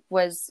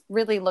was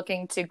really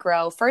looking to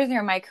grow further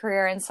in my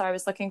career. And so I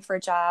was looking for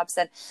jobs,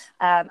 and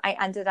I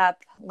ended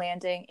up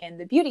landing in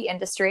the beauty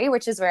industry,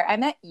 which is where I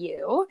met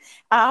you.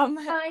 I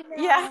know.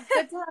 Yeah.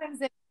 Good times.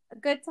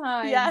 Good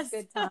times. Yes.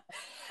 Good times.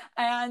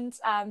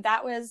 And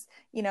that was,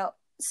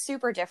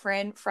 super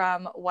different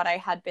from what I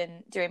had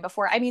been doing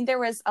before. I mean, there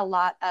was a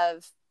lot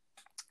of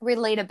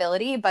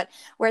relatability, but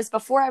whereas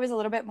before I was a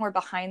little bit more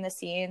behind the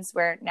scenes,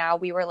 where now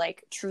we were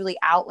like truly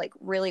out, like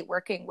really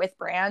working with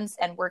brands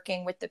and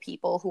working with the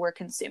people who were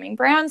consuming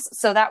brands.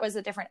 So that was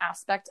a different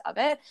aspect of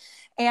it.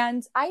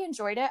 And I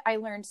enjoyed it. I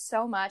learned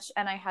so much,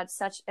 and I had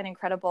such an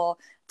incredible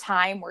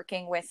time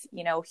working with,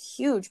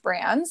 huge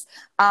brands,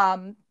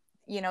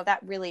 that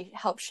really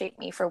helped shape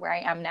me for where I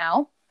am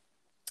now.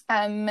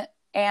 And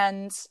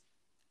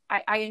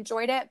I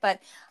enjoyed it,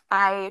 but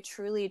I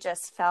truly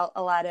just felt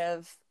a lot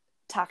of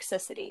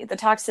toxicity, the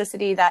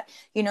toxicity that,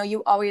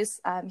 you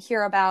always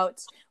hear about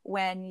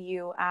when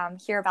you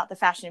hear about the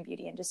fashion and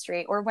beauty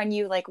industry, or when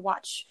you like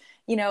watch,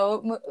 you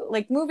know,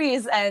 like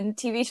movies and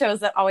TV shows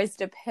that always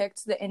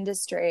depict the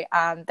industry.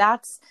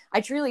 That's,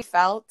 I truly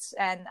felt,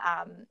 and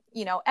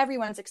you know,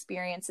 everyone's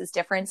experience is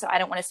different, so I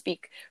don't want to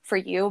speak for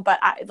you, but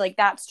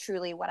that's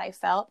truly what I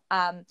felt.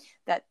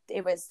 That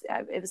it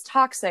was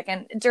toxic,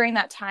 and during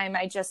that time,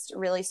 I just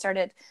really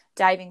started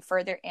diving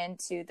further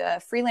into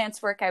the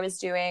freelance work I was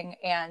doing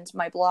and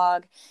my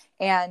blog,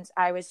 and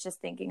I was just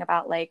thinking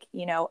about, like,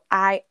 you know,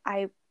 I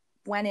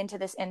went into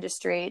this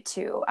industry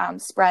to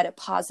spread a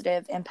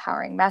positive,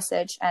 empowering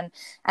message, and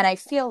I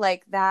feel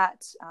like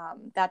that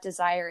that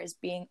desire is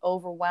being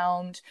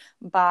overwhelmed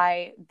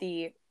by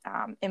the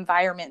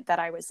environment that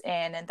I was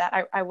in, and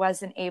that I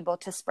wasn't able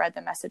to spread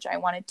the message I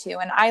wanted to,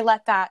 and I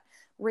let that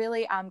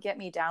really get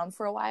me down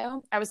for a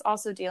while. I was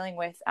also dealing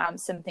with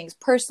some things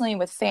personally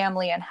with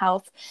family and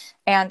health,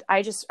 and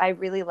I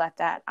really let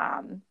that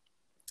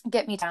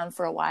get me down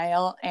for a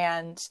while,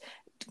 and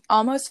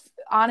almost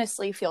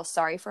honestly feel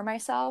sorry for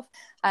myself,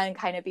 and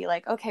kind of be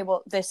like, okay,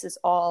 well, this is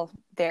all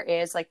there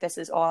is, like, this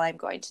is all I'm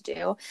going to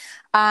do.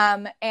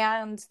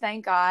 And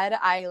thank God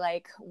I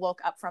like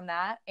woke up from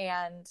that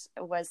and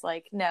was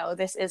like, no,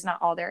 this is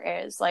not all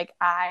there is. Like,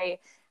 I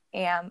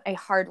am a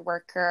hard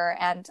worker,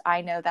 and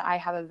I know that I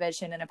have a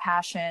vision and a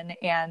passion.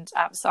 And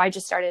so I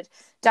just started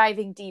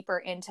diving deeper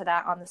into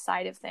that on the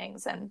side of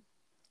things. And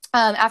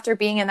after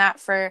being in that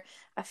for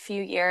a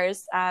few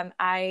years,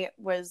 I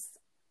was,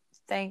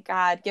 thank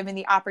God, given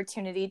the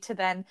opportunity to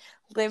then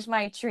live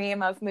my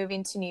dream of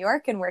moving to New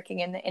York and working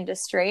in the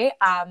industry.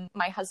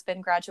 My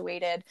husband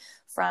graduated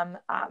from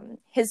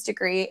his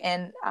degree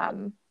in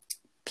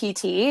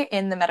PT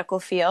in the medical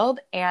field,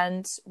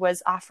 and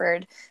was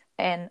offered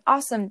an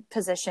awesome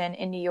position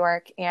in New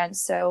York. And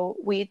so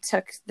we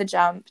took the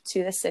jump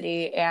to the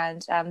city,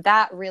 and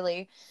that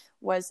really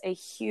was a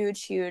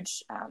huge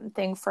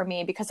thing for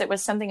me, because it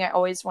was something I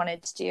always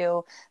wanted to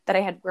do, that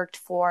I had worked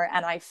for,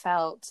 and I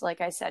felt,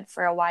 like I said,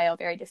 for a while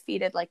very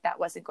defeated, like that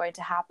wasn't going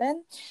to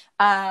happen.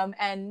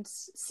 And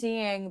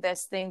seeing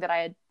this thing that I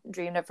had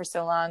dreamed of for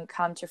so long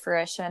come to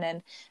fruition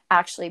and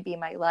actually be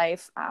my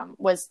life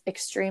was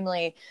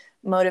extremely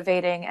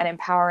motivating and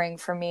empowering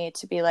for me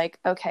to be like,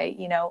 okay,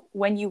 you know,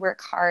 when you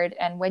work hard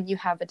and when you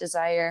have a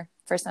desire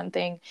for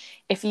something,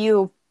 if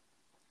you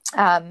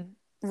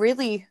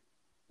really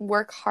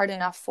work hard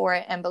enough for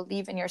it and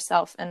believe in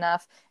yourself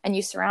enough, and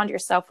you surround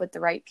yourself with the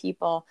right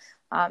people,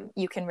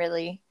 you can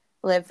really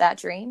live that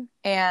dream.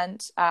 And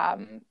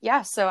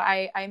so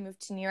I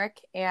moved to New York,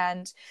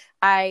 and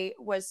I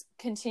was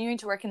continuing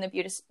to work in the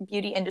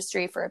beauty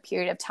industry for a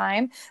period of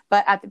time,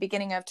 but at the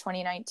beginning of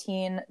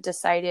 2019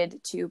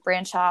 decided to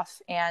branch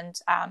off, and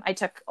I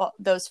took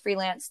those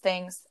freelance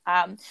things,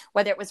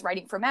 whether it was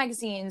writing for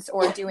magazines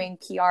or doing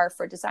PR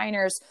for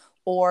designers,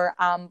 or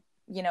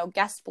you know,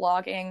 guest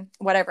blogging,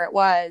 whatever it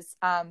was.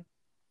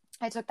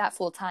 I took that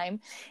full time,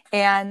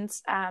 and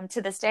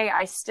to this day,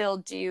 I still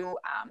do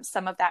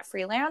some of that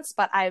freelance,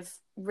 but I've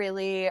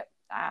really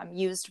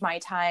used my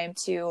time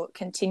to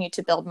continue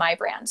to build my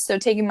brand. So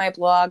taking my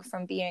blog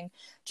from being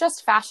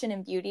just fashion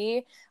and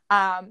beauty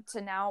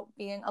to now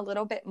being a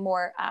little bit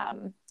more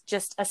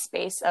just a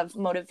space of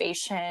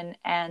motivation,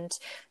 and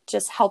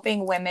just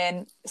helping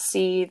women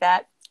see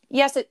that,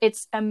 yes,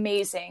 it's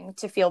amazing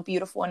to feel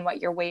beautiful in what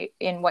you're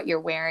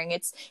wearing.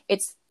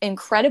 It's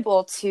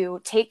incredible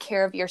to take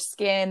care of your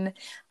skin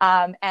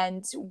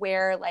and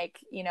wear, like,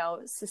 you know,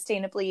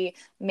 sustainably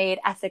made,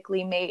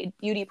 ethically made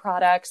beauty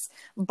products.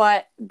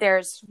 But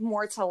there's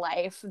more to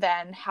life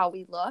than how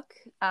we look.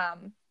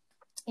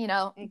 You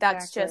know,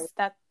 exactly.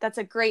 That's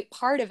a great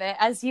part of it,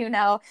 as you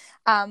know.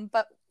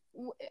 But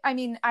I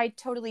mean, I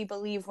totally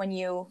believe when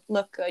you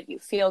look good, you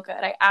feel good.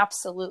 I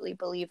absolutely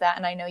believe that.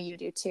 And I know you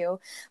do too.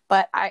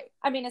 But I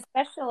mean,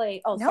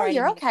 especially, no, sorry,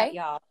 you're okay.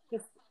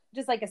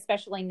 Just like,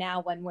 especially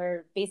now when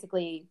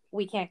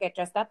we can't get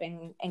dressed up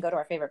and go to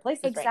our favorite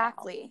places.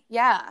 Exactly.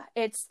 Right now.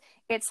 Yeah.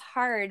 It's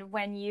hard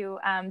when you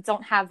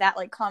don't have that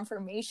like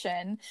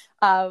confirmation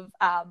of,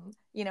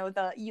 you know,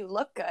 you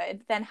look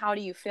good, then how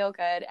do you feel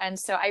good? And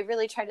so I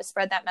really try to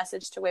spread that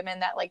message to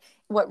women, that like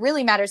what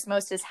really matters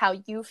most is how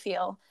you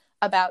feel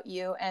about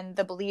you and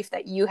the belief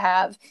that you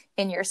have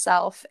in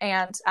yourself.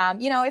 And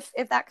you know,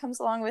 if that comes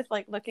along with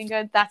like looking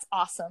good, that's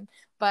awesome.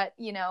 But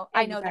you know,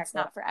 exactly. I know that's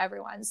not for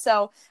everyone.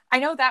 So I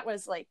know that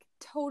was like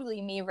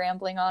totally me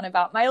rambling on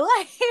about my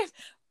life.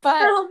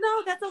 But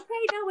no, that's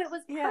okay. No, it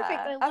was perfect.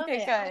 Yeah. I love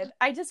it. Good.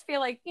 I just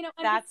feel like, you know,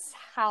 that's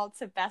how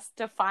to best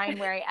define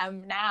where I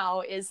am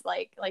now, is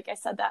like I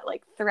said, that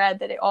like thread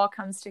that it all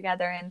comes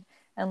together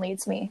and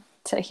leads me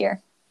to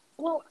here.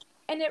 Well,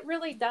 and it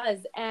really does.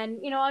 And,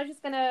 you know, I was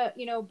just going to,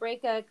 you know,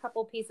 break a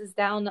couple pieces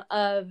down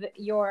of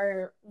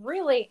your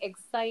really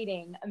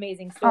exciting,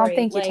 amazing story. Oh,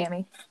 thank you,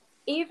 Tammy.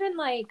 Even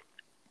like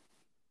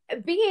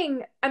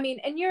being, I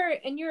mean, and you're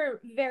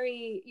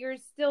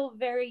still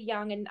very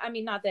young. And I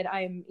mean, not that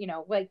I'm, you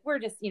know, like we're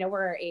just, you know,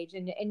 we're our age,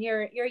 and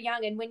you're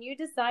young. And when you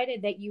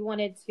decided that you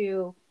wanted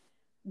to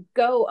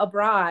go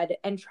abroad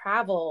and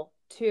travel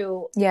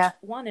to Yeah.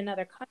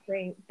 another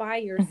country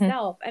by Mm-hmm.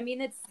 yourself. I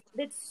mean,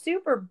 it's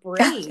super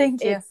brave.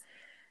 Thank you. It's,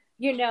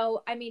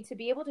 I mean, to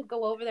be able to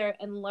go over there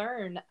and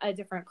learn a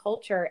different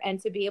culture and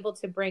to be able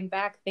to bring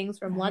back things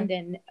from Mm-hmm.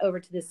 London over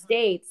to the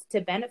States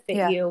to benefit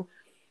Yeah. you.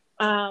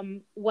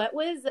 What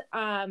was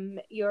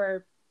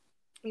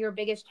your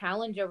biggest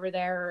challenge over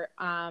there?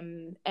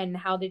 And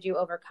how did you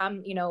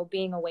overcome,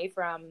 being away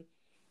from,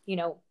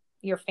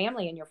 your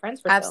family and your friends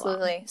for so long?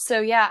 Absolutely.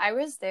 So yeah, I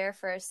was there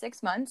for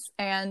 6 months,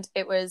 and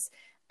it was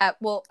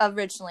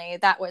originally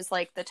that was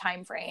like the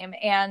time frame,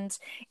 and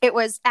it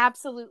was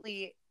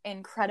absolutely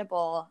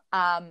incredible.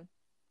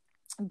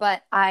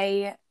 But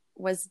I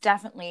was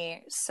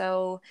definitely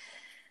so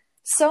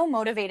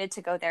motivated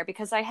to go there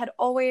because I had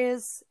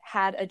always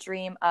had a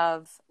dream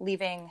of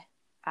leaving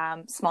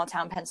small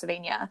town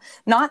Pennsylvania.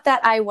 Not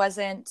that I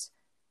wasn't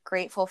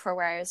grateful for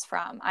where I was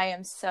from. I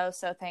am so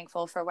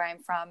thankful for where I'm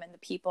from and the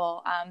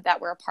people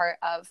that were a part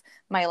of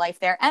my life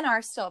there and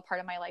are still a part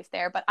of my life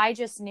there. But I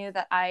just knew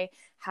that I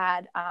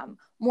had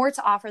more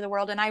to offer the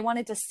world, and I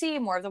wanted to see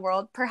more of the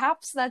world.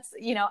 Perhaps that's,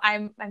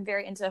 I'm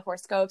very into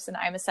horoscopes, and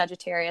I'm a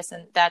Sagittarius,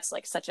 and that's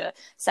like such a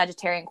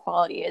Sagittarian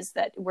quality, is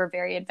that we're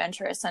very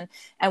adventurous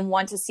and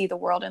want to see the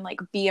world and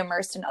like be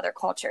immersed in other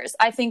cultures.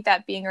 I think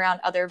that being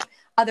around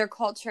other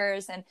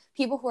cultures and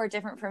people who are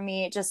different from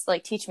me just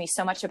like teach me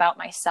so much about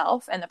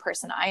myself and the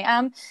person I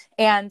am.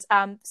 And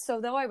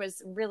so though I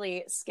was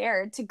really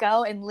scared to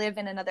go and live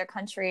in another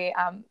country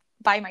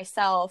by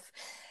myself,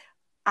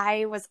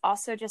 I was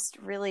also just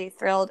really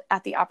thrilled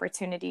at the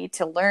opportunity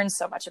to learn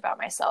so much about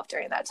myself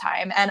during that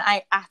time. And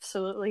I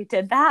absolutely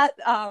did that.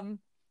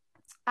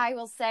 I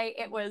will say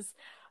it was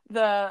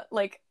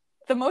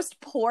the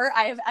most poor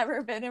I have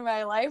ever been in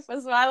my life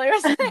was while I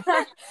was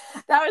there.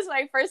 That was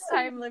my first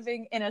time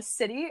living in a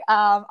city.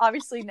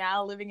 Obviously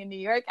now living in New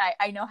York,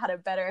 I know how to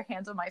better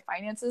handle my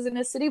finances in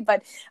a city,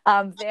 but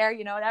there,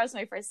 that was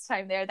my first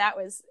time there. That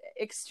was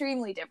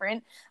extremely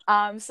different.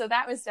 So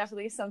that was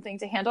definitely something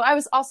to handle. I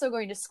was also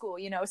going to school,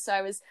 so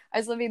I was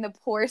living the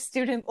poor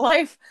student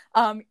life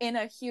in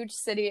a huge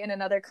city in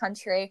another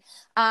country.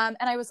 And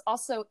I was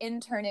also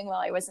interning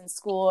while I was in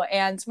school,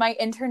 and my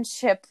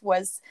internship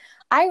was,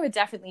 I would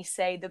definitely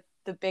say,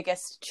 the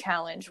biggest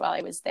challenge while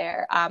I was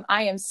there.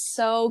 I am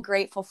so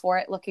grateful for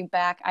it. Looking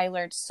back, I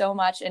learned so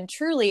much, and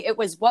truly it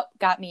was what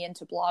got me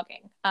into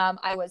blogging.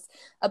 I was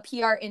a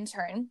PR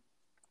intern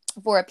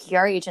for a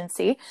PR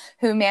agency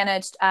who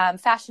managed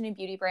fashion and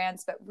beauty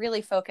brands, but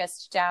really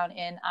focused down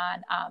in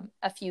on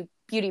a few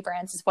beauty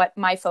brands is what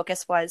my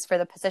focus was for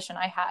the position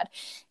I had.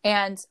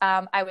 And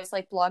I was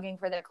like blogging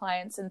for their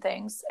clients and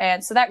things.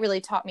 And so that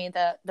really taught me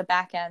the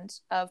back end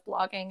of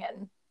blogging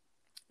and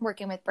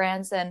working with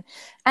brands and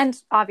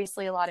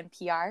obviously a lot in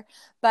PR.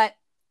 But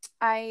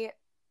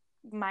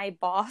my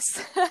boss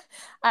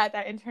at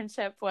that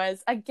internship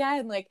was,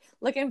 again, like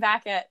looking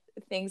back at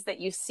things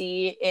that you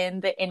see in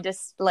the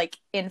industry, like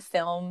in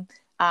film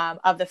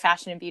of the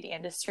fashion and beauty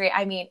industry.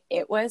 I mean,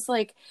 it was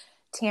like,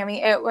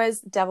 Tammy, it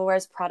was Devil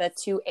Wears Prada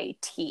to a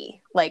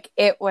T. Like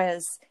it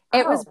was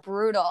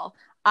brutal.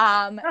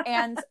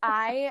 And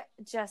I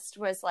just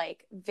was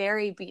like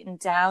very beaten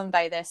down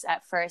by this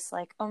at first,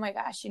 like, oh my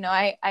gosh,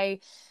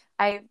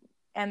 I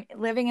am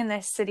living in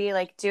this city,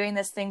 like doing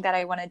this thing that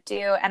I want to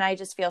do. And I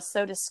just feel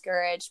so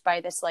discouraged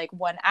by this, like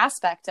one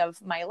aspect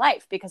of my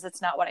life, because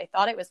it's not what I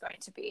thought it was going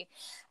to be.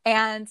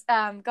 And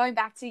going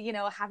back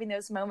to, having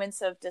those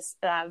moments of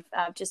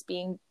just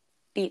being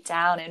beat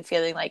down and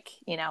feeling like,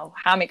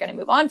 how am I going to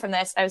move on from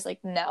this? I was like,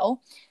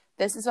 no,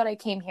 this is what I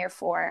came here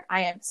for.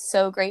 I am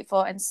so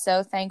grateful and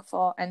so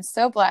thankful and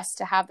so blessed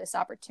to have this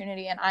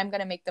opportunity. And I'm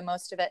going to make the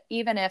most of it,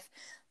 even if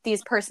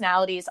these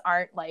personalities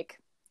aren't like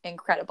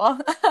incredible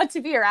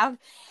to be around.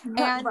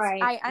 And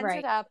I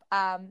ended up,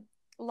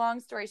 long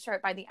story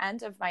short, by the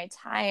end of my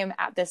time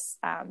at this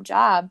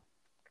job,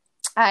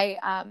 I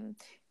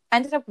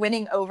ended up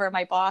winning over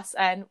my boss,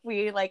 and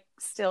we like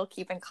still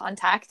keep in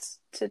contact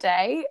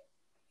today.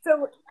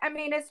 So, I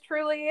mean, it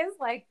truly is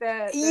like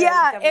the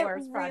yeah, Devil it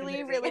Wears Prada really,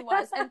 movie. really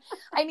was. And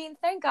I mean,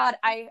 thank God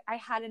I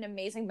had an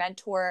amazing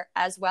mentor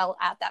as well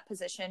at that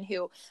position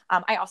who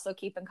I also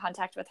keep in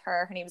contact with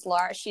her. Her name's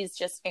Laura. She's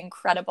just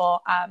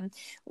incredible.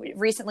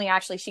 Recently,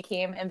 actually, she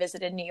came and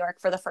visited New York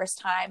for the first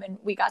time, and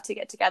we got to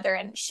get together.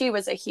 And she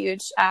was a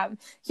huge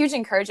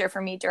encourager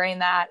for me during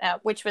that,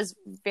 which was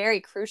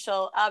very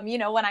crucial.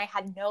 When I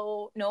had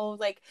no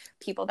like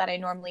people that I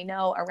normally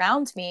know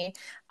around me.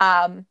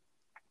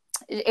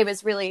 It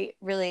was really,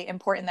 really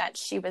important that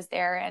she was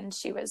there and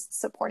she was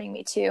supporting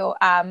me too.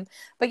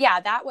 But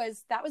yeah, that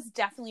was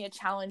definitely a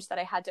challenge that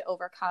I had to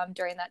overcome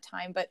during that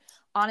time. But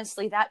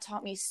honestly, that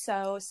taught me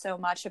so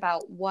much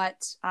about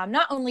what,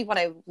 not only what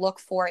I look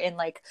for in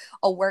like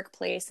a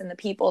workplace and the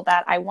people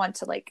that I want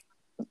to like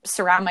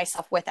surround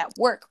myself with at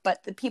work,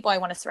 but the people I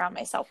want to surround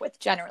myself with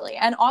generally.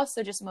 And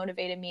also just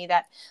motivated me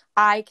that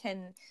I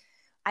can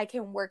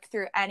work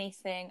through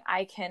anything.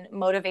 I can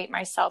motivate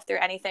myself through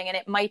anything. And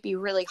it might be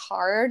really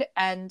hard,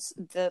 and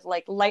the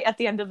like light at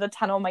the end of the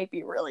tunnel might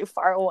be really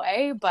far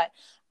away, but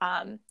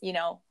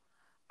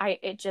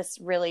it just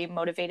really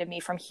motivated me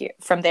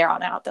from there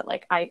on out that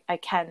like I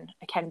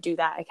can do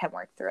that. I can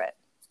work through it.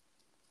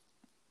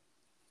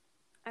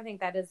 I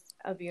think that is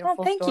a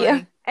beautiful thank story.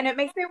 you. And it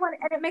makes me want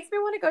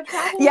to go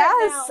travel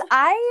Yes,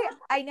 right now.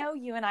 I know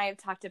you and I have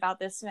talked about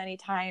this many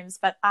times,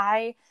 but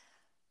I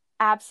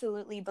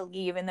absolutely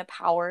believe in the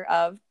power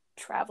of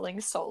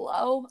traveling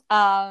solo.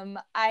 I'm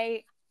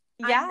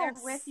there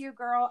with you,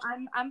 girl.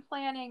 I'm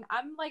planning.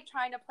 I'm like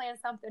trying to plan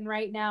something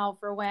right now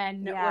for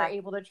when we're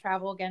able to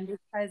travel again,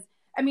 because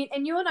I mean,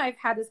 and you and I have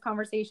had this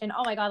conversation,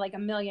 oh my God, like a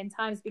million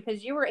times,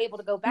 because you were able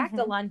to go back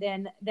to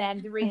London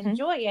then to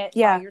re-enjoy it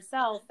by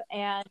yourself.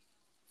 And,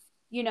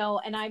 you know,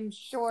 and I'm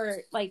sure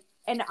like,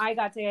 and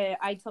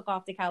I took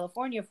off to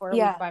California for a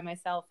week by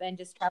myself and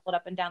just traveled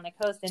up and down the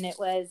coast. And it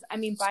was, I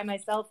mean, by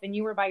myself, and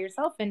you were by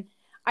yourself. And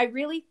I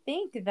really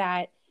think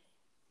that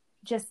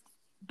just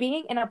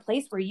being in a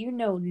place where you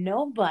know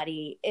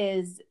nobody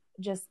is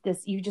just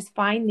this, you just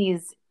find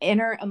these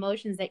inner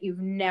emotions that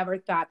you've never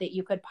thought that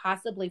you could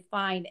possibly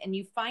find, and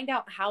you find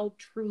out how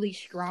truly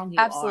strong you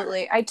are.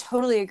 Absolutely. I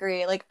totally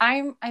agree. Like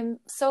I'm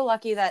so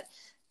lucky that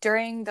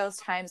during those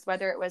times,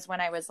 whether it was when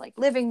I was like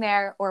living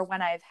there or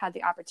when I've had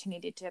the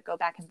opportunity to go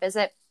back and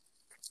visit,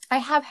 I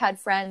have had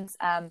friends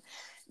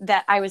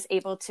that I was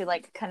able to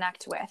like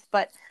connect with,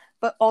 but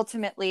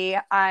ultimately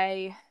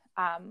I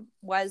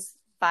was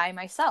by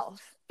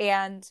myself.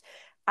 And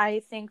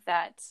I think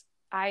that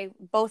I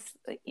both,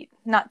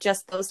 not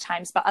just those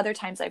times, but other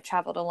times I've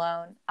traveled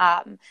alone,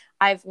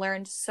 I've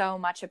learned so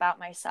much about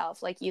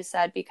myself, like you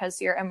said,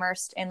 because you're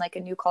immersed in like a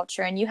new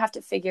culture and you have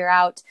to figure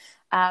out,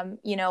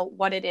 you know,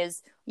 what it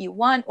is you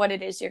want, what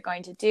it is you're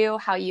going to do,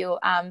 how you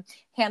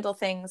handle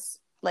things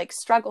like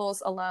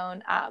struggles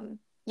alone.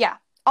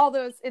 All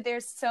those,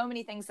 there's so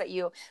many things that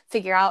you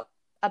figure out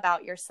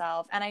about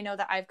yourself. And I know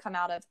that I've come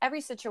out of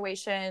every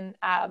situation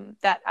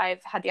that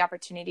I've had the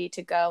opportunity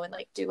to go and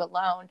like do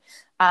alone.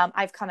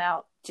 I've come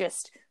out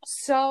just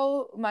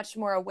so much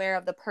more aware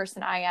of the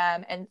person I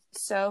am, and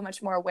so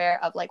much more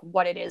aware of like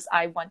what it is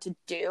I want to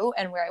do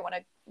and where I want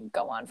to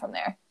go on from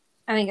there.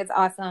 I think it's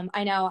awesome.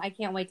 I know. I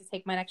can't wait to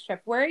take my next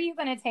trip. Where are you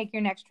going to take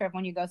your next trip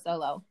when you go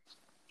solo?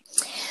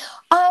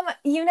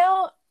 You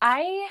know,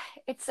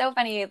 it's so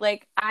funny.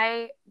 Like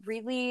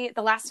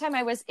the last time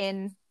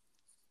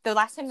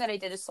that I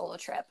did a solo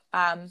trip,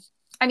 I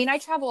mean, I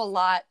travel a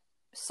lot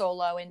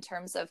solo in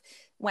terms of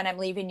when I'm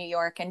leaving New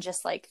York and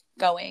just like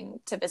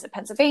going to visit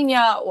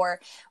Pennsylvania or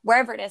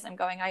wherever it is I'm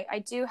going. I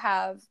do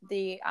have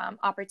the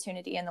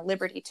opportunity and the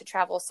liberty to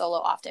travel solo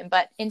often.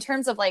 But in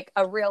terms of like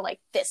a real, like,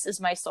 this is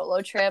my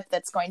solo trip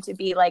that's going to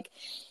be like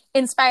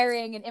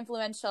inspiring and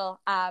influential,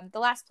 the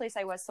last place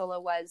I was solo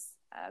was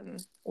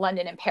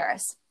London and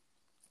Paris.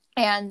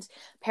 And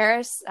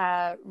Paris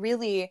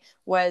really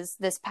was,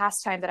 this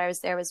past time that I was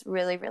there was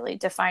really, really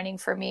defining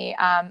for me,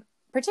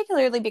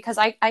 particularly because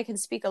I can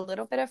speak a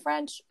little bit of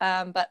French,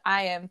 but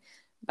I am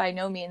by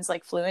no means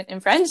like fluent in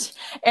French.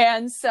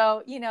 And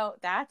so, you know,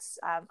 that's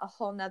a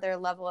whole nother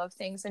level of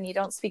things when you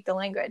don't speak the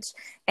language.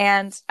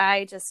 And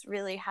I just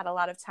really had a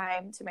lot of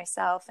time to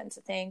myself and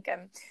to think.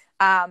 And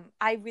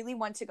I really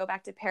want to go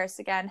back to Paris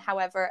again.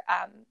 However,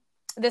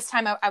 this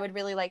time I would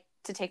really like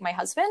to take my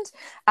husband.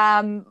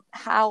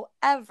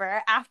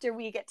 However, after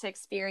we get to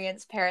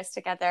experience Paris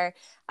together,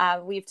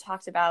 we've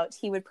talked about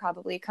he would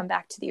probably come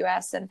back to the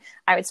US and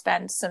I would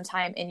spend some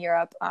time in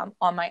Europe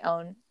on my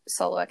own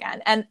solo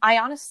again. And I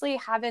honestly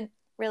haven't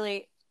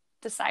really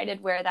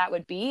decided where that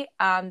would be.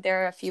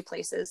 There are a few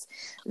places.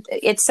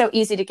 It's so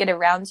easy to get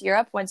around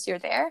Europe once you're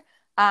there,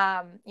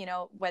 you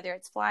know, whether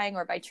it's flying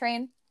or by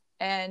train.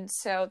 And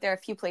so there are a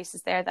few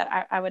places there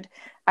that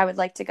I would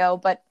like to go.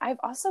 But I've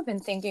also been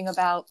thinking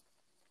about,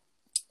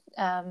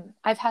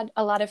 I've had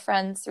a lot of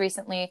friends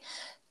recently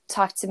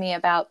talk to me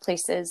about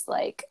places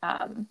like,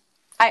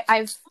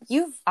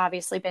 you've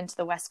obviously been to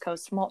the West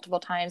Coast multiple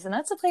times, and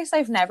that's a place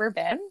I've never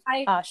been,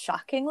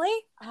 shockingly.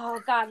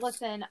 Oh God,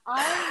 listen,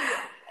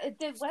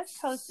 the West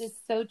Coast is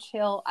so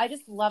chill. I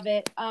just love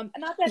it.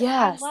 Not that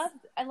yes.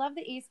 I love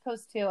the East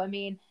Coast too. I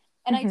mean,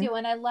 and I do.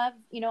 And I love,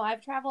 you know,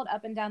 I've traveled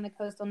up and down the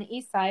coast on the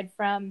East side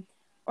on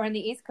the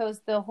East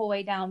Coast, the whole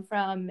way down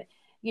from,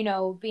 you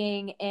know,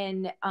 being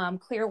in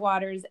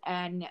Clearwaters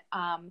and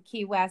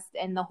Key West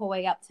and the whole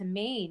way up to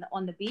Maine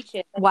on the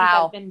beaches.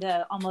 Wow. I've been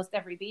to almost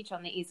every beach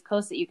on the East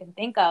Coast that you can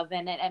think of.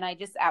 And I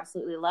just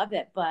absolutely love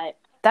it. But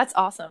that's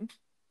awesome.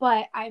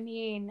 But I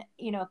mean,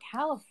 you know,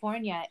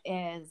 California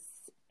is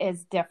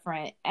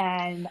different.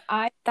 And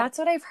that's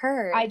what I've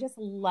heard. I just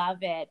love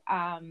it.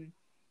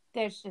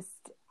 There's just,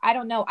 I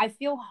don't know. I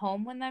feel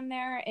home when I'm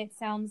there. It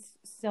sounds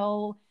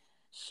so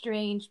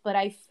strange, but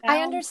I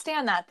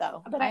understand that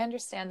though. But I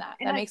understand that.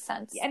 That makes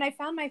sense. And I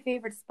found my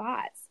favorite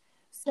spots.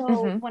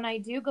 So when I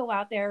do go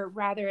out there,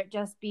 rather it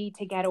just be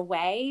to get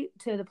away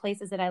to the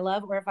places that I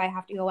love, or if I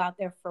have to go out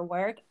there for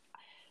work,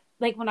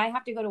 like when I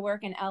have to go to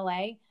work in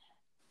LA,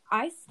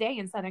 I stay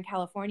in Southern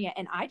California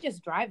and I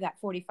just drive that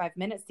 45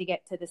 minutes to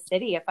get to the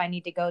city if I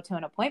need to go to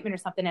an appointment or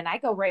something. And I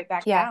go right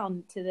back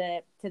down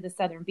to the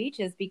southern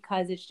beaches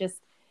because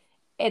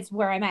it's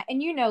where I'm at.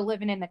 And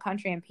living in the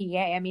country in PA,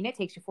 I mean, it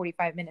takes you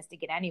 45 minutes to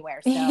get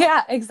anywhere. So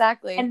Yeah,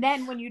 exactly. And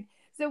then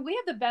so we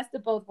have the best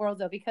of both worlds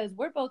though, because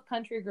we're both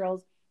country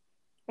girls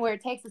where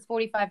it takes us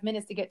 45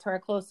 minutes to get to our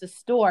closest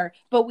store,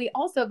 but we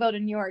also go to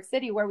New York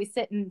City where we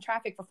sit in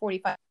traffic for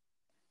 45.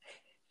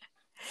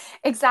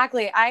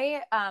 Exactly.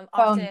 I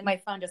often my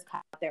phone just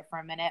cut out there for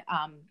a minute.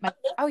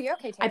 Oh, you're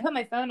okay, I Tam. put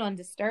my phone on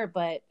disturb,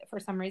 but for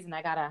some reason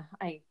I got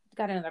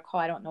another call.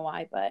 I don't know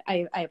why, but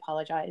I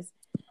apologize.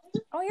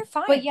 Oh, you're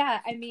fine. But yeah,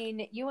 I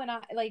mean, you and I,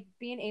 like,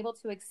 being able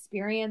to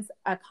experience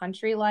a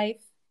country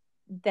life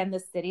than the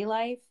city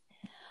life.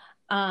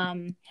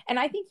 And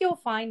I think you'll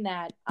find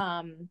that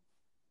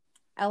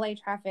LA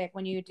traffic,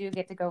 when you do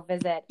get to go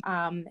visit,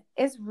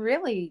 is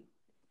really,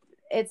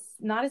 it's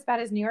not as bad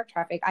as New York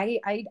traffic.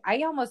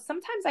 I almost,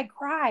 sometimes I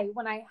cry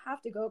when I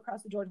have to go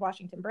across the George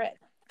Washington Bridge.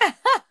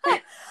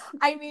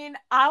 I mean,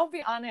 I'll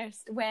be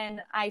honest,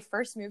 when I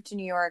first moved to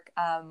New York,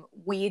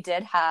 we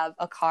did have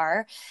a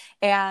car,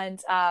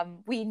 and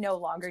we no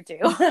longer do,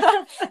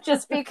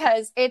 just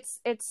because it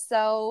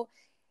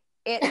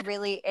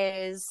really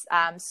is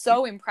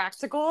so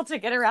impractical to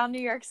get around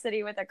New York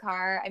City with a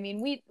car. I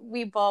mean,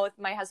 we both,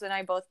 my husband and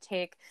I both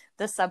take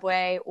the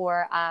subway,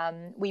 or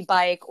we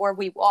bike, or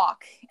we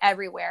walk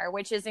everywhere,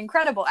 which is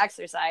incredible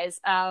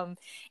exercise.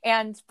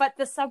 But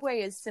the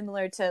subway is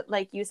similar to,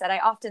 like you said, I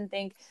often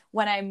think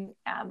when I'm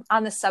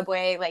on the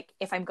subway, like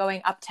if I'm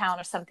going uptown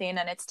or something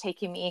and it's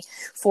taking me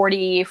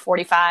 40,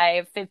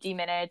 45, 50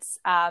 minutes,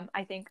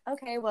 I think,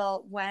 okay,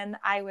 well, when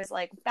I was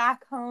like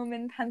back home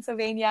in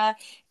Pennsylvania,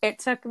 it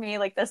took me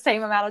like the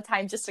same amount of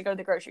time just to go to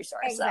the grocery store.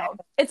 Exactly.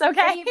 So it's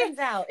okay. It evens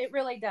out. It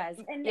really does.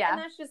 And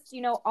that's just,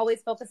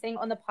 always focusing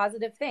on the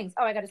positive things.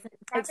 Oh, I got to sit in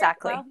traffic.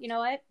 Exactly. Well, you know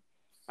what?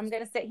 I'm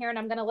going to sit here and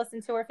I'm going to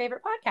listen to our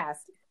favorite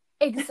podcast.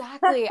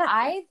 Exactly.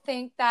 I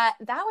think that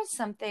was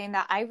something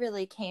that I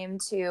really came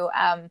to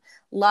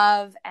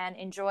love and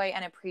enjoy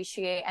and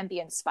appreciate and be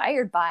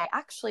inspired by,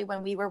 actually,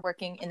 when we were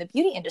working in the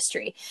beauty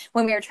industry,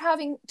 when we were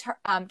traveling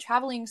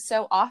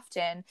so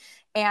often.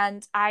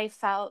 And I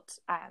felt,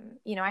 I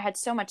had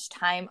so much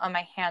time on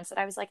my hands that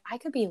I was like, I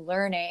could be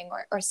learning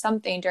or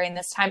something during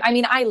this time. I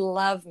mean, I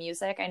love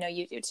music. I know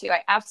you do too.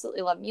 I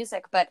absolutely love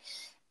music, but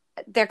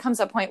there comes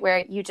a point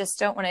where you just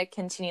don't want to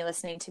continue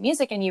listening to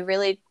music, and you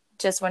really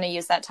just want to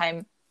use that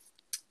time,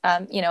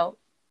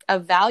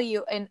 of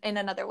value in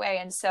another way.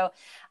 And so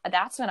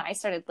that's when I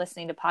started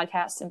listening to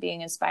podcasts and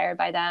being inspired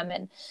by them.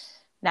 And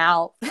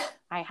now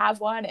I have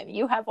one and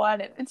you have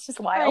one, and it's just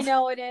wild. I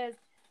know it is.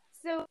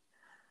 So,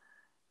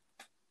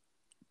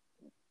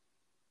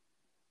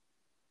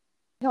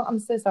 no, I'm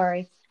so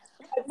sorry.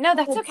 No,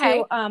 that's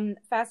okay. To,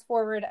 fast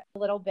forward a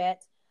little bit,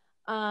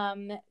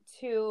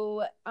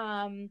 to,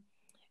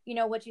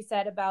 what you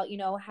said about,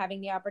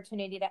 having the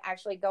opportunity to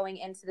actually going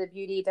into the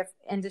beauty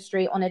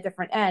industry on a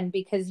different end,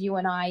 because you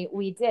and I,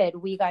 we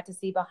got to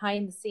see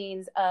behind the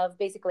scenes of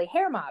basically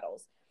hair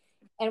models,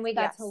 and we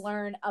got to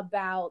learn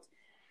about,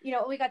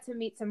 we got to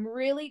meet some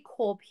really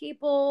cool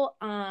people,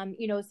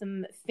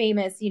 some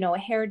famous,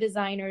 hair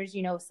designers,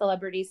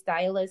 celebrity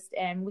stylists,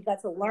 and we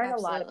got to learn a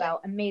lot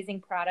about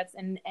amazing products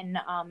and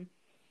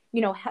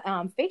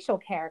facial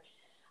care.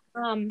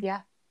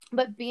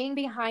 But being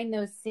behind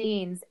those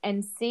scenes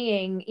and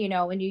seeing,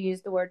 when you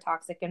use the word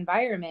toxic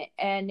environment,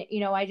 and,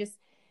 I just,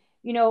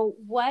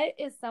 what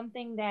is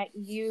something that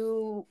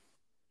you,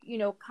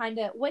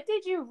 what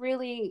did you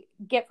really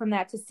get from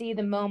that to see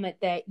the moment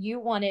that you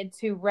wanted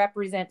to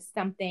represent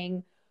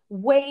something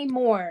way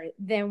more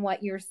than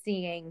what you're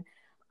seeing,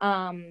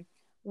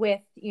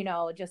 with,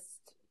 just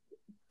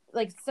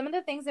like some of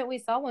the things that we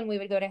saw when we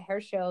would go to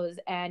hair shows,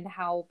 and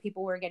how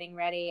people were getting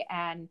ready,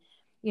 and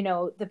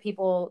the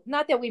people,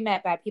 not that we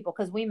met bad people,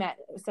 because we met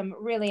some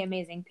really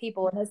amazing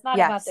people, and it's not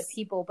about the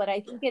people, but I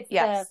think it's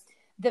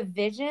the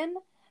vision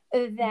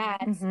that,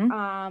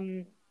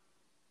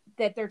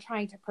 that they're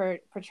trying to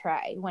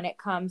portray when it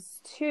comes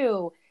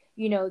to,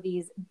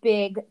 these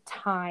big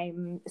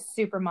time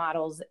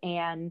supermodels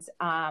and,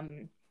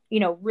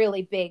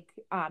 really big,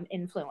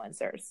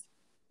 influencers.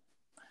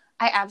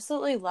 I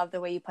absolutely love the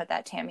way you put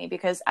that, Tammy,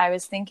 because I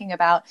was thinking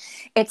about,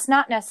 it's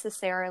not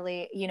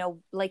necessarily,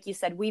 like you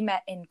said, we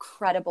met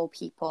incredible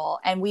people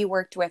and we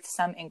worked with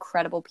some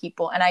incredible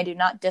people, and I do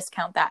not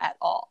discount that at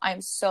all.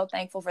 I'm so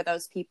thankful for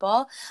those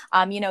people,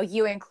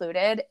 you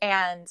included.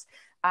 And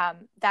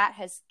that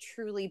has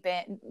truly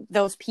been,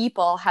 those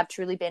people have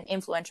truly been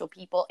influential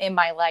people in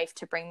my life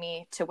to bring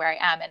me to where I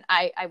am. And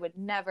I would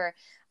never,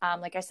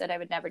 like I said, I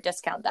would never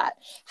discount that.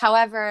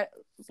 However,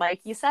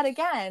 like you said,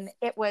 again,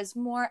 it was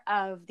more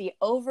of the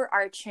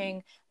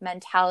overarching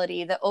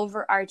mentality, the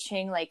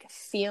overarching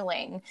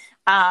feeling,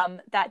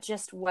 that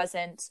just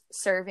wasn't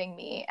serving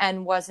me,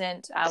 and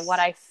wasn't what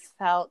I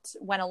felt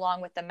went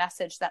along with the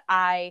message that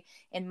I,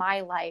 in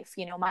my life,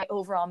 my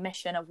overall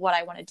mission of what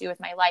I want to do with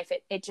my life,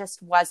 it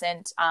just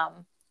wasn't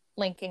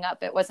linking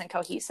up. It wasn't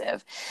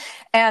cohesive.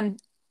 And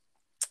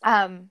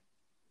oh,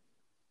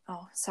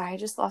 sorry, I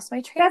just lost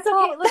my train of thought.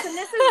 That's okay. Listen,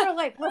 this is real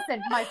life.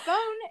 Listen, my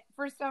phone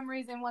for some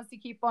reason wants to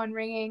keep on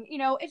ringing.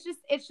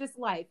 It's just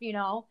life.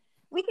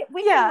 we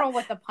can roll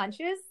with the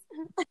punches.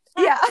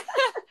 Yeah.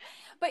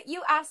 But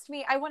you asked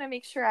me, I want to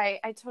make sure I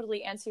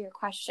totally answer your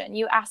question.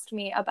 You asked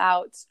me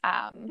about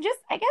just,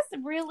 I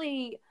guess,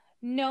 really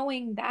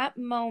knowing that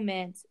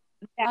moment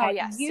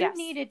that you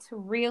needed to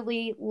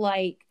really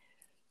like,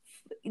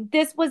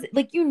 this was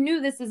like, you knew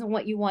this isn't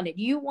what you wanted.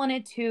 You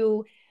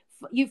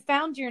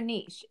found your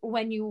niche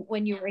when you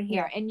were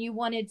here, and you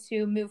wanted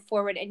to move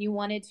forward, and you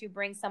wanted to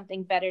bring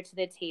something better to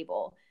the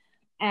table.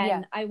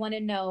 And I want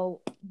to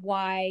know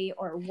why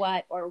or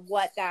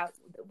what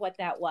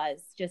that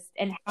was, just,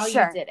 and how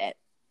you did it.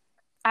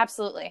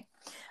 Absolutely.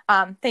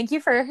 Thank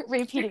you for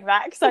repeating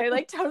that, because I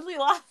like totally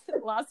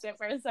lost it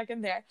for a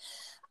second there.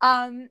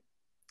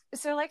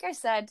 So like I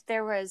said,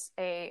 there was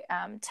a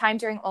time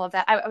during all of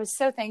that. I was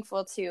so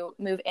thankful to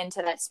move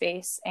into that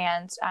space,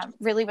 and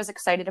really was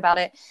excited about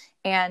it,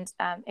 and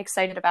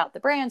excited about the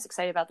brands,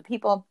 excited about the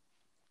people.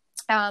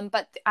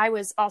 But I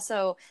was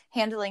also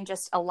handling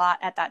just a lot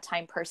at that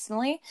time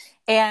personally.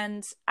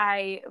 And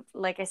I,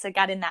 like I said,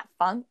 got in that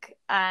funk,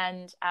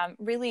 and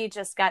really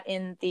just got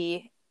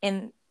into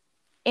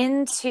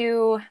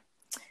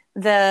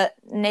the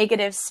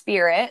negative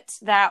spirit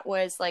that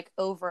was like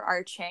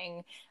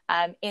overarching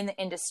in the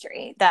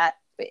industry that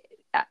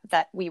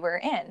we were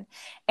in.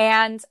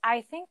 And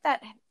I think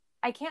that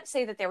I can't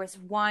say that there was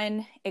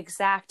one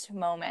exact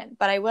moment,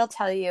 but I will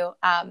tell you,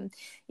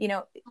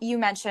 you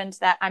mentioned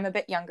that I'm a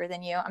bit younger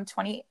than you. I'm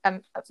 20,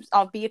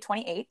 I'll be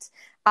 28.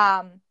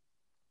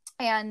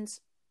 And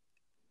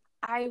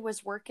I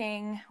was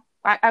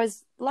I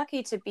was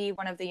lucky to be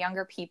one of the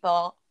younger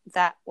people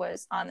that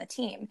was on the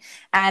team.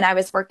 And I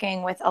was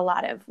working with a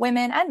lot of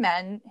women and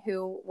men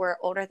who were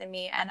older than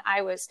me. And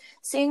I was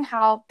seeing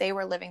how they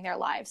were living their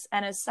lives.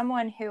 And as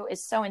someone who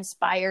is so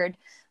inspired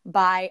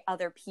by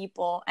other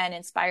people and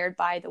inspired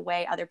by the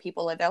way other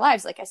people live their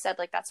lives, like I said,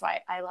 like, that's why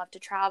I love to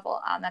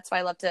travel. That's why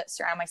I love to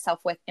surround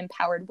myself with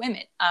empowered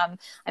women. I'm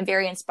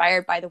very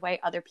inspired by the way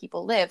other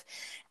people live.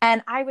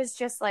 And I was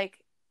just like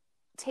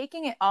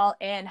taking it all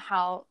in,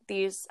 how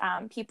these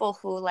people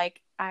who, like,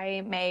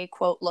 I may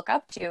quote look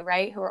up to,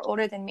 right, who are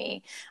older than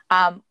me,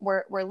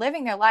 were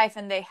living their life,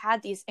 and they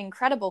had these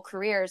incredible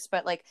careers,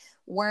 but like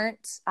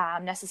weren't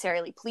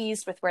necessarily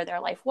pleased with where their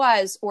life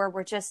was, or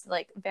were just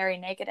like very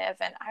negative.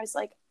 And I was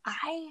like,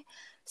 I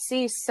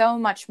see so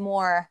much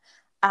more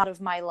out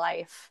of my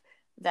life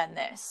than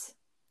this,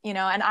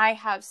 and I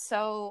have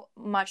so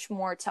much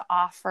more to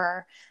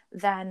offer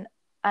than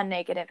a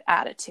negative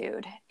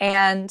attitude.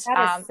 And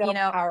that is so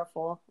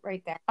powerful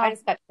right there. I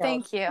just got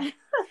chills. Thank you.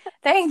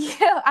 Thank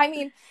you. I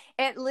mean,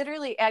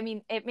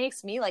 it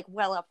makes me like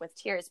well up with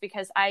tears,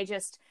 because I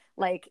just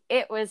like,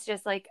 it was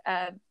just like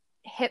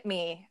hit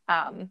me.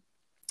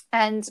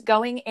 And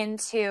going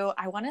into,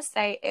 I want to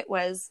say it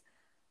was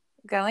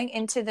going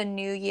into the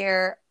new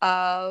year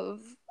of,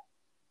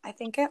 I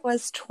think it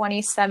was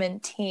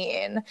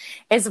 2017,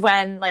 is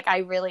when like I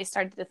really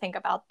started to think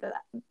about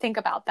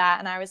that.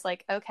 And I was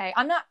like, okay,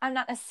 I'm not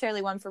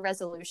necessarily one for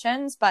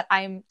resolutions, but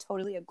I'm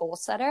totally a goal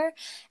setter.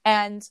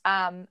 And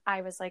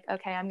I was like,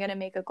 okay, I'm going to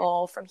make a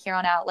goal from here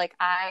on out. Like,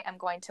 I am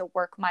going to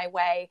work my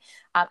way.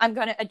 I'm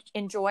going to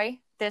enjoy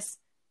this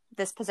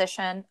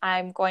position.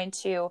 I'm going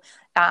to,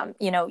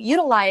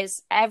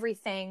 utilize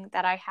everything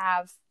that I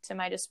have to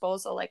my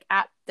disposal, like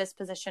at this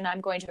position.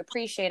 I'm going to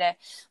appreciate it,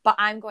 but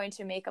I'm going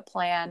to make a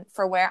plan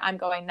for where I'm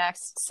going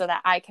next, so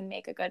that I can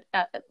make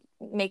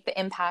make the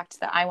impact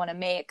that I want to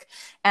make,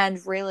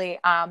 and really,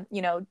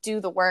 do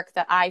the work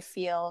that I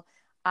feel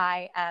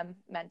I am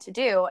meant to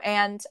do.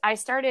 And I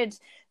started,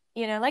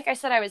 like I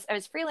said, I was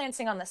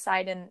freelancing on the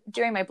side and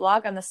doing my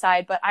blog on the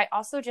side, but I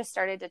also just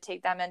started to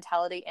take that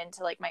mentality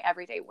into like my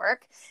everyday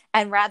work.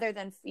 And rather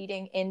than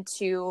feeding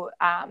into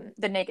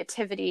the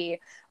negativity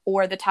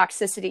or the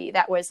toxicity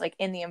that was like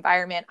in the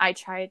environment, I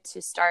tried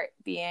to start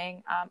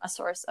being a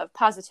source of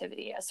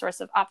positivity, a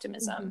source of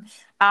optimism.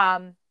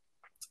 Mm-hmm.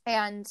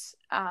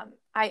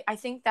 I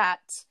think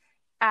that,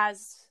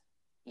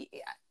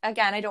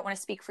 again, I don't want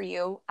to speak for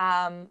you,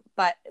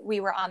 but we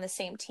were on the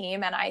same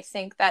team. And I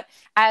think that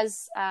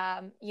as,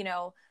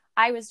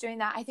 I was doing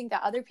that, I think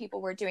that other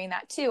people were doing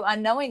that too.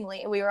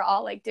 Unknowingly, we were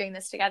all like doing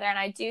this together. And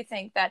I do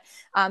think that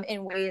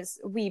in ways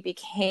we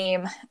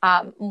became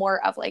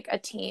more of like a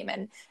team,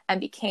 and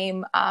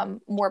became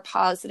more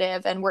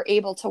positive, and were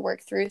able to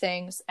work through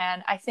things.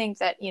 And I think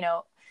that,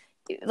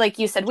 like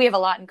you said, we have a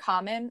lot in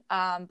common.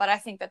 But I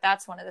think that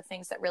that's one of the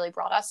things that really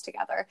brought us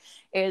together,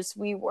 is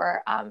we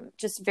were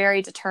just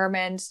very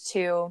determined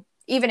to,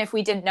 even if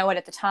we didn't know it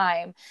at the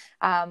time,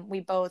 we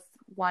both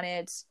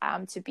wanted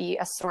to be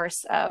a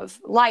source of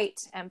light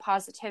and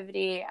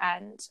positivity,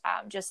 and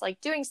just like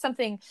doing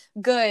something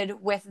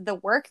good with the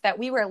work that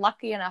we were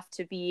lucky enough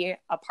to be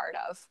a part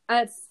of.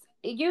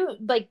 You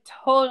like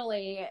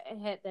totally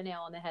hit the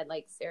nail on the head.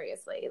 Like,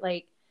 seriously,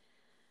 like,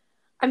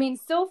 I mean,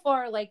 so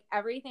far, like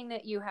everything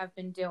that you have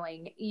been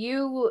doing,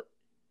 you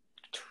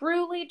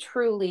truly,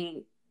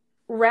 truly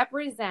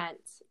represent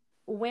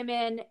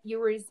women.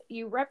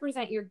 You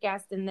represent your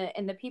guests and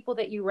the people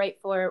that you write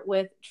for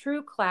with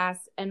true class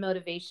and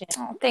motivation.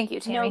 Oh, thank you,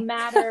 Tammy. No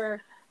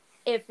matter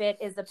if it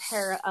is a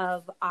pair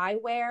of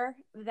eyewear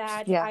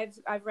that Yeah.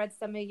 I've read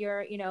some of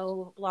your,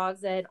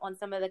 blogs and on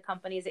some of the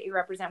companies that you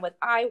represent with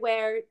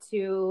eyewear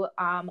to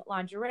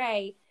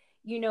lingerie,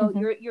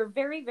 Mm-hmm. you're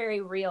very,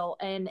 very real.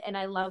 And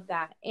I love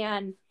that.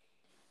 And,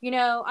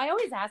 I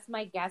always ask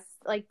my guests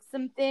like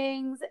some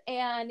things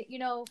and,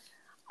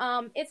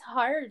 it's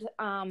hard.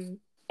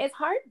 It's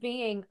hard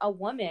being a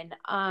woman.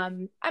 I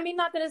mean,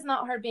 not that it's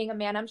not hard being a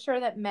man. I'm sure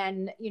that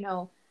men,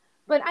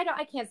 but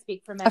I can't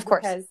speak for men Of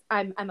course. because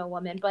I'm a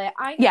woman, but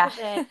I know Yeah.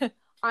 that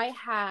I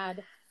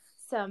had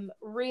some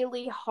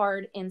really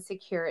hard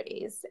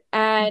insecurities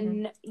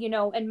and,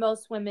 and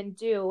most women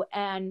do.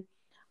 And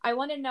I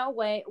want to know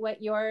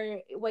what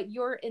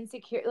your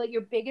insecure, like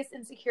your biggest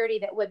insecurity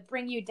that would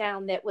bring you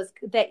down, that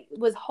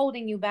was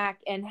holding you back,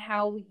 and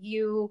how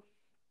you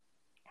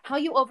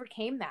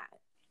overcame that.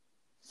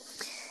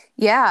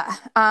 Yeah,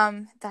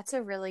 that's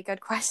a really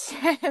good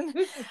question.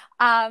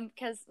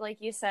 Because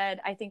like you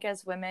said, I think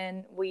as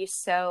women,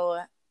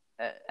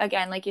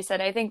 again, like you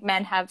said, I think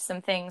men have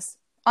some things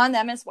on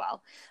them as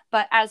well.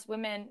 But as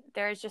women,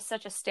 there is just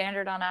such a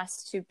standard on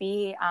us to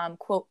be,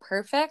 quote,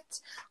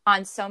 perfect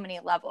on so many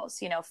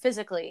levels,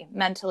 physically,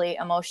 mentally,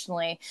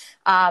 emotionally.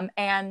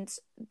 And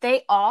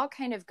they all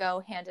kind of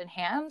go hand in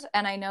hand.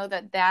 And I know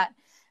that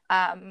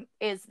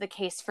is the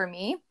case for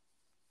me.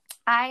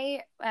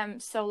 I am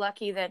so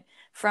lucky that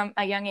from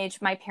a young age,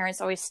 my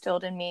parents always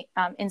instilled in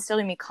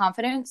me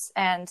confidence,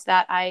 and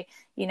that I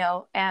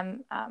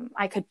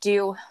could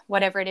do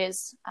whatever it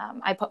is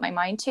I put my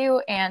mind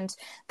to. And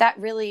that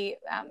really,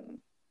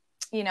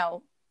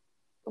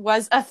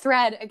 was a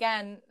thread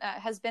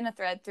has been a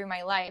thread through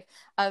my life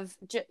of,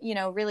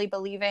 really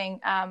believing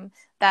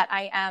that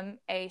I am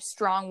a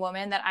strong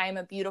woman, that I am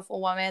a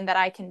beautiful woman, that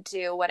I can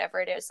do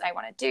whatever it is I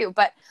want to do.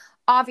 But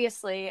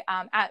obviously,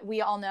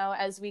 we all know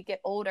as we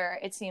get older,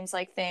 it seems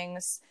like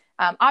things,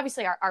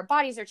 obviously our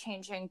bodies are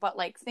changing, but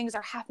like things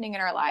are happening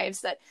in our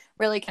lives that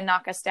really can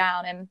knock us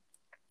down. And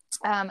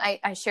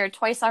I shared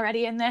twice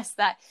already in this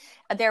that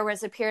there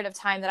was a period of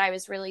time that I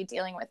was really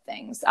dealing with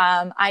things.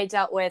 I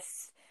dealt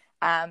with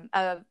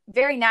a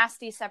very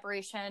nasty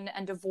separation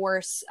and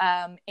divorce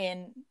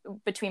in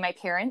between my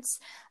parents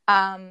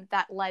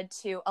that led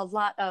to a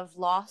lot of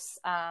loss,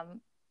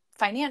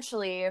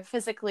 financially,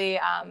 physically,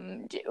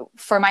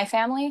 for my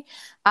family.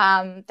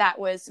 That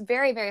was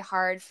very, very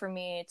hard for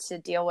me to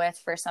deal with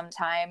for some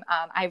time.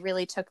 I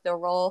really took the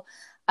role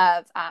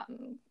of,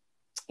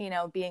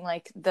 being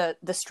like the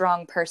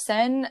strong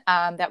person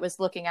that was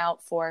looking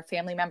out for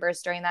family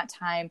members during that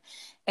time.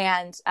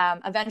 And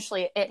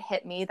eventually it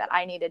hit me that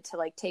I needed to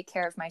like take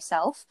care of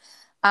myself.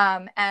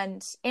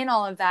 And in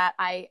all of that,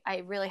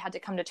 I really had to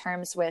come to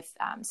terms with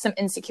some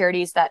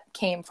insecurities that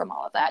came from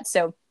all of that.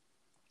 So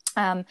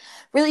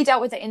really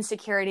dealt with the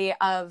insecurity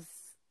of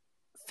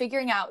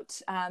figuring out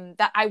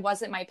that I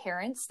wasn't my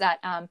parents, that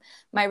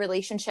my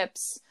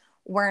relationships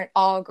weren't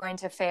all going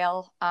to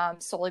fail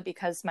solely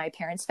because my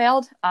parents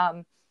failed.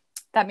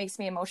 That makes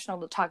me emotional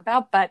to talk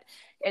about, but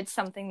it's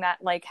something that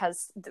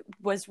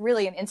was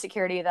really an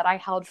insecurity that I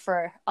held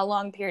for a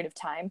long period of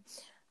time.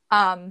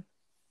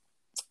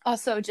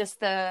 Also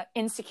just the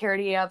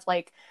insecurity of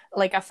like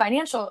a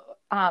financial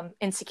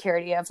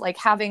insecurity of like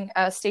having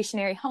a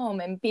stationary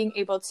home and being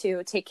able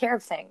to take care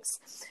of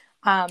things,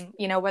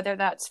 whether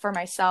that's for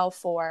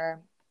myself or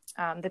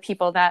the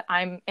people that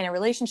I'm in a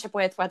relationship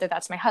with, whether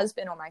that's my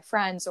husband or my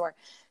friends or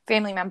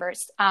family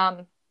members.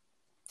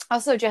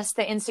 Also just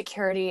the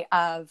insecurity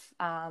of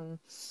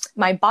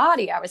my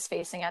body I was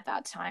facing at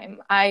that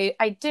time.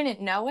 I didn't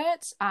know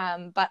it,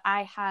 but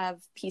I have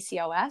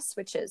PCOS,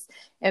 which is,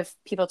 if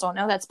people don't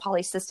know, that's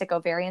polycystic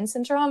ovarian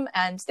syndrome.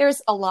 And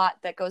there's a lot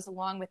that goes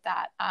along with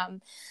that.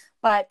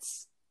 But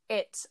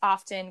it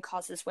often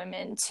causes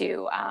women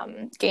to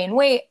gain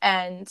weight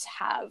and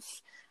have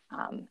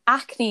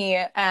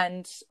acne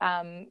and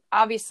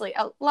obviously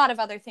a lot of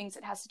other things.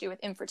 It has to do with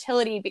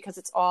infertility because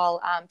it's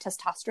all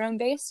testosterone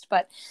based.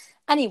 But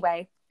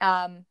anyway,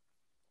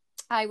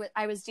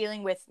 I was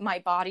dealing with my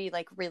body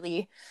like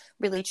really,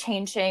 really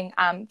changing,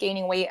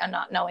 gaining weight and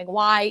not knowing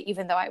why,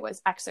 even though I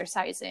was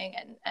exercising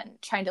and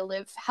trying to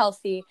live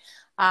healthy,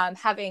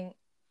 having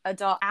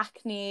adult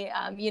acne,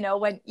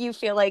 when you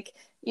feel like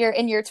you're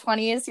in your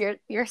 20s,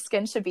 your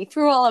skin should be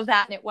through all of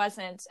that, and it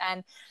wasn't.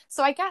 And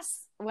so I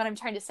guess what I'm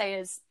trying to say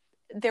is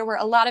there were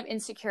a lot of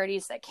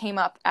insecurities that came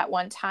up at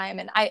one time.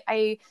 And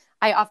I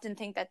often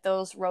think that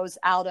those rose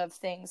out of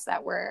things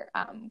that were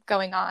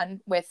going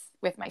on with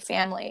my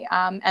family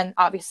and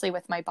obviously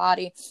with my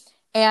body.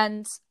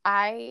 And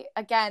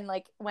again,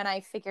 like when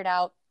I figured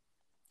out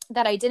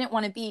that I didn't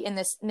want to be in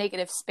this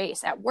negative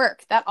space at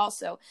work, that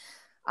also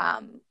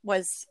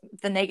was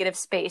the negative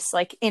space,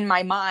 like in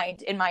my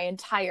mind, in my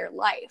entire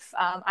life.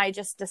 I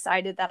just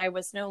decided that I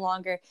was no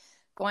longer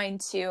going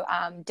to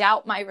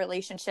doubt my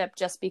relationship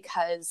just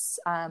because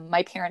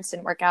my parents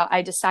didn't work out.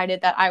 I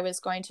decided that I was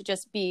going to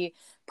just be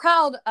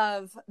proud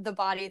of the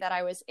body that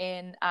I was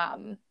in,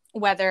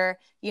 whether,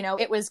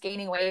 it was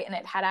gaining weight and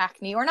it had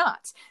acne or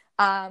not.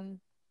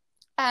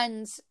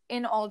 And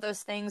in all of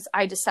those things,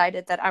 I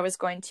decided that I was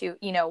going to,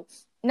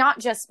 not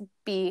just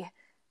be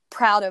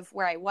proud of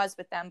where I was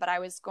with them, but I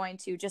was going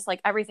to, just like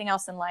everything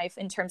else in life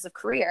in terms of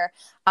career,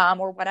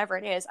 or whatever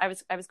it is, I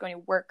was going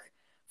to work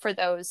for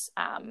those,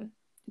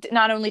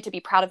 not only to be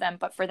proud of them,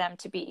 but for them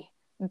to be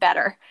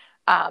better.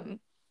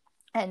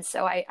 And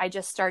so I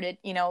just started,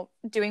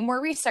 doing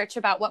more research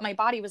about what my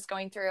body was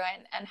going through,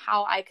 and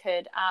how I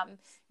could,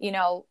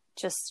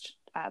 just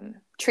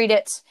treat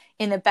it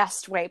in the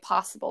best way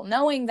possible,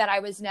 knowing that I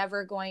was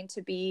never going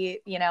to be,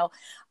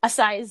 a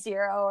size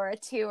 0 or a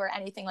 2 or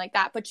anything like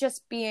that, but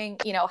just being,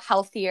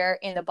 healthier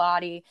in the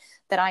body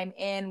that I'm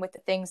in with the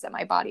things that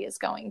my body is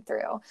going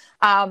through.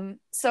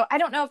 So I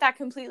don't know if that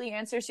completely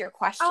answers your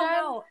question.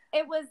 Oh no,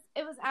 it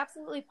was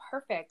absolutely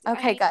perfect.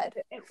 Okay, good.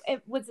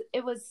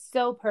 It was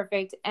so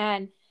perfect.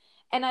 And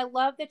I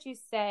love that you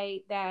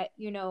say that,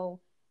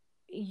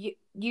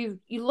 you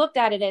looked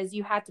at it as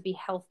you had to be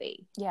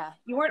healthy. Yeah.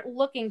 You weren't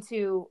looking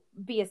to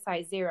be a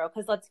size 0,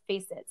 because let's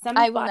face it,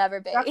 I will never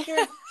be.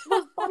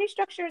 Those body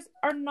structures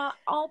are not,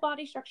 all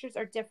body structures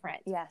are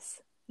different. Yes.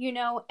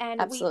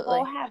 And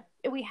Absolutely.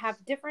 we have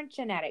different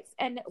genetics.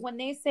 And when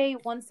they say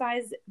one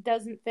size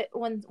doesn't fit,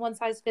 one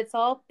size fits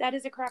all, that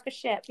is a crock of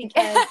shit,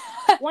 because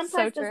one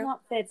size does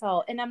not fit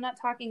all. And I'm not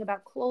talking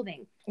about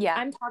clothing. Yeah.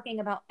 I'm talking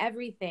about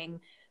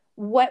everything.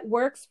 What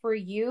works for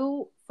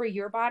you, for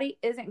your body,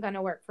 isn't going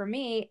to work for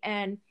me.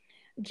 And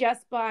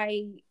just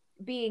by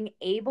being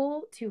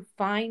able to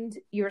find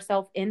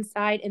yourself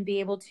inside and be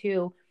able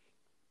to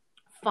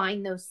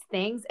find those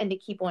things, and to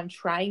keep on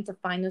trying to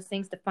find those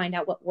things to find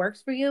out what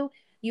works for you,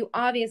 you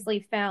obviously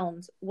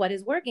found what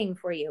is working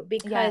for you.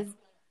 Because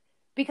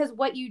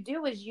what you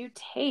do is you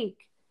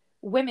take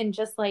women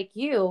just like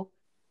you,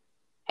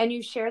 and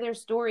you share their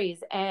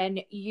stories,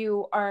 and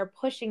you are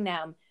pushing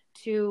them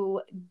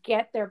to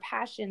get their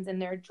passions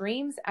and their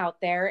dreams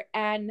out there.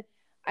 And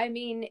I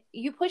mean,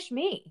 you push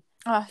me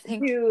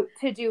to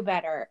do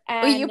better.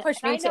 And well, you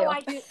push me too.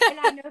 I do, and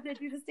I know they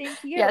do the same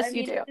to you. Yes,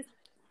 you do.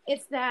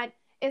 It's that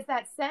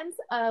sense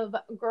of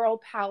girl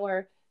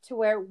power, to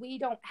where we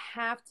don't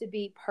have to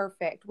be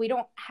perfect. We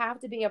don't have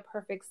to be a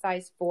perfect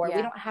size 4. Yeah.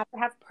 We don't have to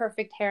have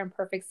perfect hair and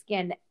perfect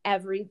skin.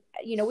 We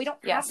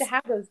don't have to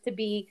have those to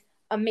be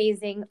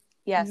amazing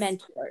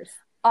mentors.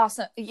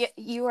 Awesome.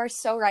 You are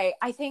so right.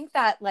 I think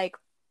that,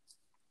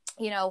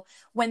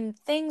 when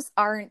things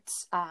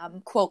aren't,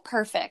 quote,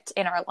 perfect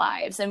in our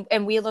lives,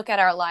 and we look at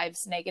our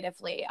lives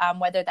negatively,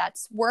 whether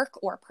that's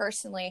work or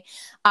personally,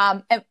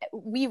 and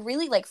we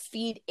really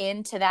feed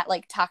into that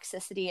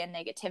toxicity and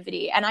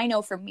negativity. And I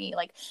know for me,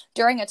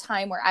 during a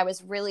time where I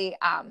was really,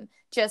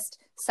 just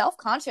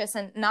self-conscious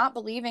and not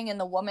believing in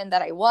the woman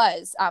that I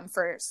was,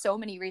 for so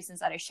many reasons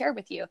that I shared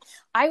with you.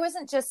 I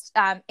wasn't just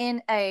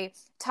in a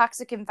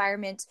toxic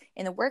environment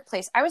in the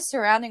workplace. I was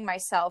surrounding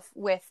myself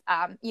with,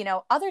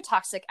 other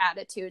toxic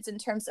attitudes in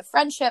terms of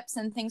friendships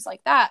and things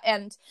like that.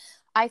 And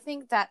I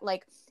think that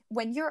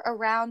when you're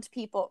around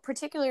people,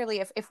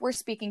 particularly if we're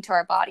speaking to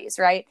our bodies,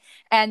 right?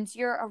 And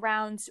you're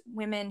around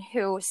women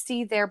who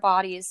see their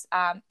bodies,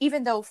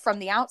 even though from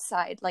the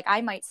outside,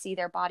 I might see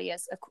their body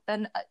as,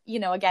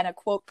 again, a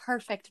quote,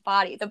 perfect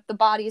body, the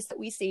bodies that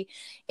we see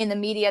in the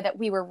media that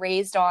we were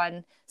raised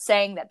on,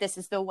 saying that this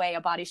is the way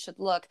a body should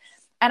look.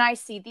 And I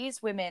see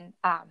these women,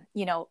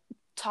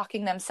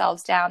 talking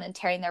themselves down and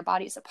tearing their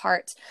bodies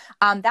apart.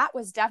 That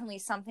was definitely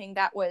something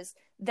that was,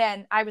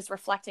 then I was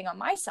reflecting on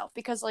myself,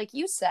 because like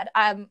you said,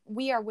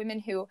 we are women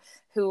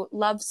who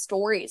love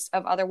stories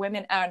of other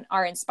women and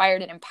are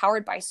inspired and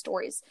empowered by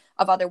stories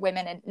of other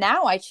women. And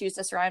now I choose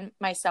to surround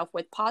myself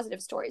with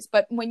positive stories.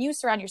 But when you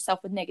surround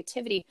yourself with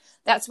negativity,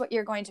 that's what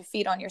you're going to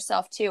feed on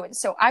yourself too. And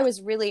so I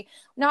was really,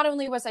 not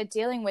only was I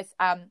dealing with,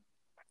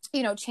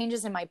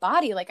 changes in my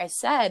body, like I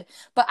said,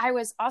 but I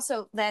was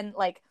also then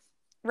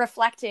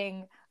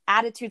reflecting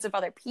attitudes of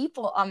other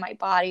people on my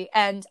body,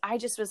 and I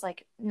just was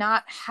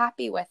not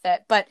happy with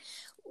it. But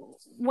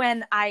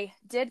when I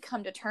did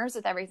come to terms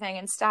with everything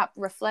and stop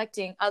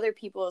reflecting other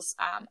people's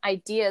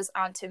ideas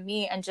onto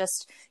me, and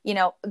just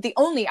the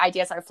only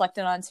ideas I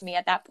reflected onto me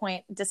at that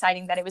point,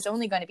 deciding that it was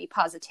only going to be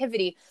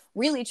positivity,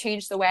 really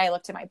changed the way I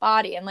looked at my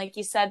body. And like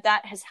you said,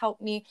 that has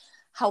helped me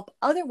help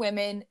other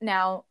women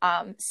now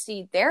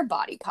see their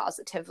body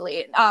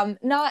positively,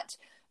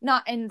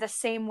 not in the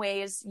same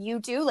ways you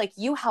do.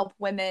 You help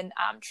women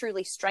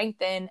truly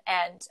strengthen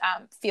and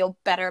feel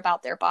better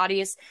about their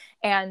bodies.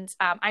 And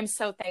I'm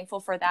so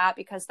thankful for that,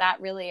 because that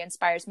really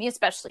inspires me,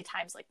 especially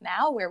times like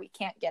now where we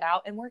can't get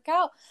out and work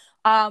out.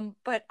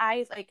 But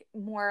I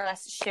more or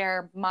less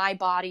share my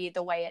body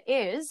the way it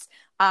is.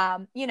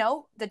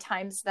 The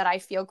times that I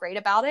feel great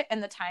about it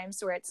and the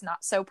times where it's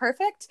not so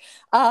perfect.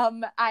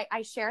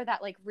 I share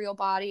that real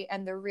body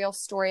and the real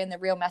story and the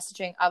real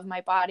messaging of my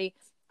body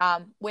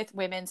with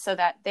women, so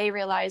that they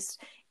realize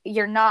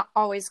you're not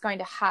always going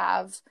to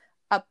have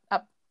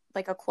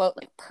a quote,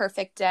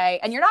 perfect day.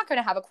 And you're not going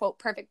to have a quote,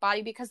 perfect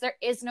body, because there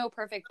is no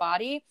perfect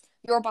body.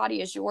 Your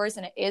body is yours,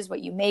 and it is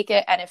what you make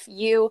it. And if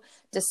you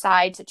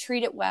decide to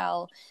treat it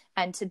well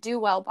and to do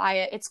well by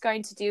it, it's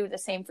going to do the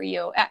same for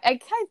you.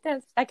 I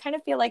kind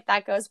of feel like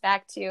that goes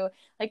back to,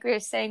 like we were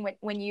saying,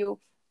 when you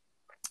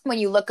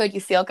look good,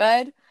 you feel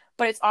good.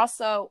 but it's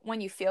also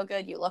when you feel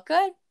good, you look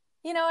good.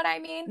 You know what I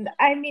mean?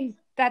 I mean,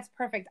 that's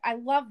perfect. I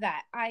love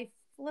that. I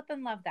flip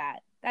and love that.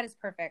 That is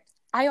perfect.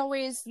 I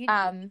always,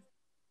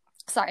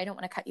 sorry, I don't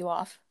want to cut you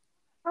off.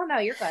 Oh no,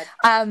 you're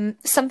good.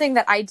 Something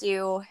that I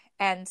do,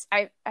 and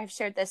I've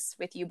shared this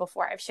with you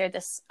before. I've shared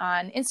this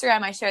on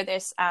Instagram. I share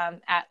this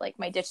at like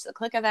my Ditch the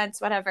Click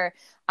events, whatever.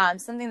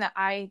 Something that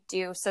I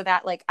do so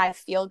that like I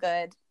feel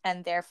good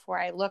and therefore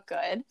I look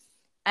good,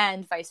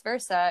 and vice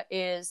versa,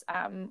 is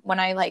when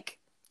I like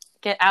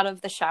get out of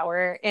the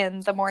shower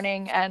in the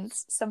morning, and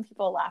some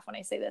people laugh when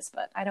I say this,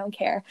 but I don't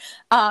care.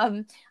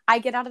 I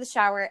get out of the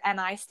shower and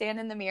I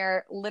stand in the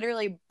mirror,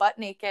 literally butt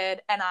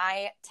naked, and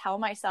I tell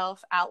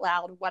myself out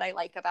loud what I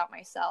like about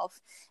myself,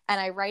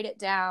 and I write it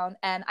down,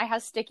 and I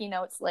have sticky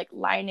notes like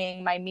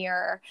lining my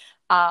mirror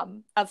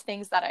of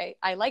things that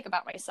I like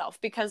about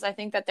myself, because I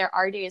think that there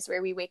are days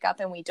where we wake up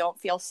and we don't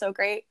feel so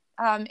great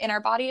in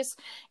our bodies,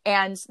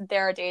 and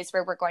there are days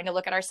where we're going to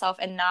look at ourselves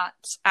and not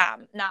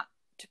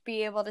to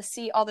be able to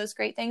see all those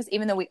great things,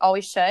 even though we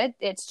always should.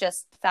 It's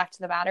just the fact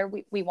of the matter.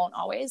 We won't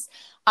always.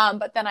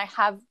 But then I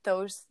have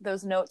those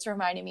notes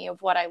reminding me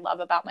of what I love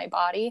about my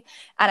body.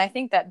 And I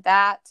think that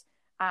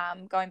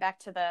going back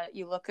to the,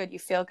 you look good, you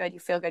feel good, you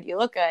feel good, you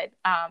look good.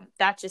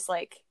 That just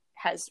like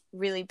has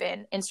really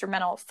been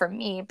instrumental for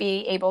me,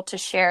 being able to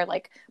share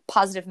like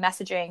positive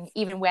messaging,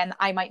 even when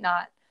I might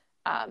not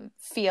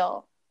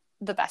feel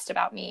the best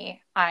about me.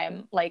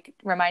 I'm like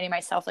reminding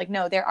myself like,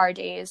 no, there are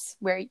days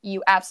where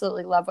you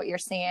absolutely love what you're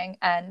seeing,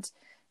 and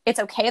it's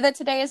okay that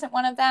today isn't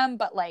one of them,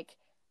 but like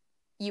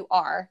you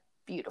are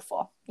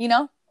beautiful, you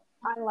know?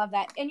 I love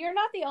that. And you're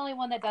not the only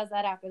one that does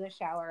that after the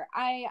shower.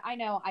 I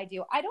know I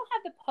do. I don't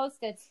have the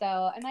Post-its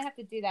though. I might have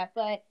to do that,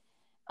 but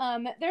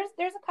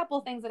there's a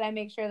couple things that I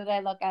make sure that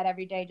I look at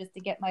every day just to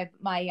get my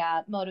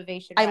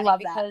motivation I running, love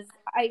because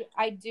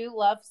I do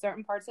love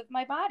certain parts of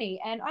my body,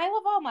 and I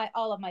love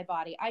all of my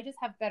body. I just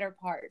have better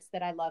parts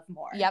that I love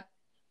more. Yep.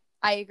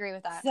 I agree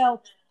with that.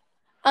 So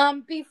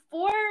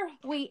before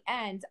we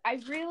end,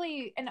 I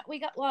really, and we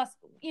got lost,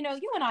 you know,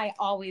 you and I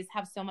always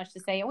have so much to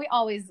say, and we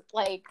always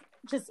like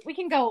we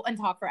can go and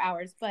talk for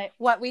hours, but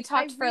what we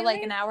talked for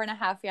like an hour and a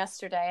half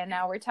yesterday, and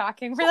now we're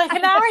talking for like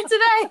an hour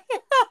today.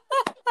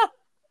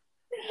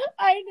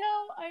 I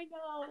know,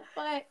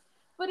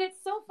 but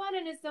it's so fun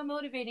and it's so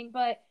motivating.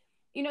 But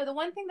you know, the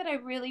one thing that I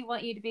really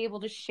want you to be able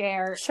to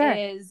share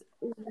is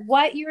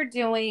what you're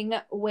doing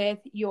with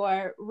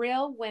your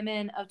Real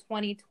Women of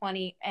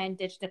 2020 and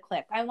Ditch the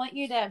Click. I want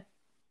you to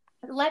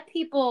let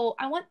people,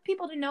 I want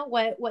people to know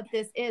what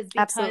this is,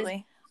 because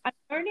Absolutely. I'm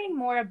learning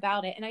more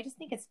about it, and I just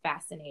think it's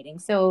fascinating.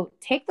 So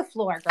take the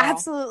floor, girl.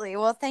 Absolutely.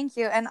 Well, thank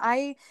you. And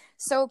I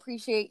so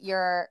appreciate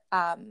your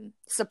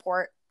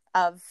support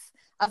of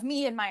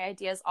me and my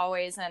ideas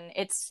always. And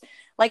it's,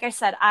 like I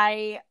said,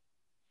 I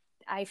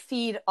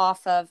feed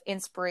off of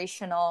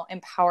inspirational,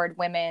 empowered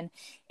women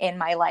in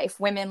my life.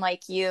 Women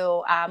like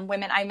you,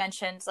 women I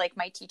mentioned, like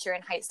my teacher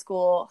in high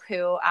school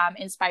who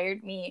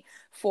inspired me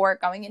for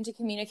going into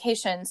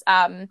communications.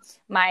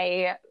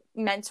 My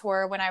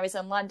mentor when I was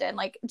in London,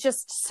 like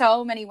just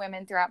so many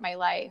women throughout my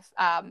life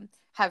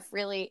have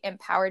really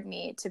empowered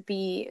me to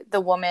be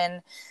the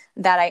woman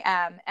that I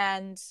am.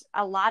 And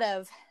a lot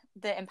of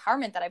the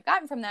empowerment that I've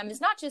gotten from them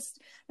is not just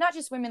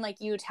women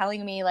like you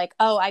telling me like,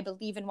 oh, I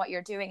believe in what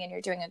you're doing and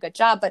you're doing a good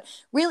job, but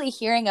really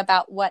hearing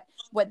about what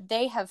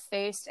they have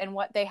faced and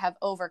what they have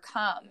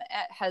overcome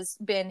has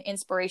been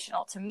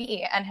inspirational to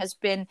me, and has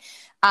been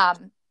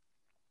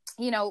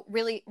you know,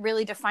 really,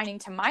 really defining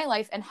to my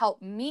life, and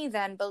help me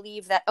then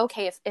believe that,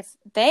 okay, if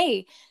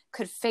they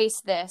could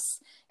face this,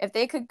 if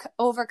they could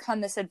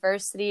overcome this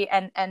adversity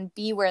and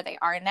be where they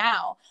are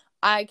now,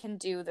 I can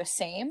do the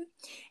same.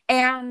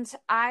 And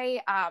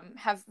I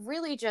have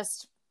really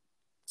just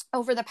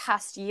over the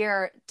past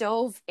year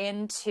dove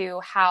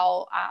into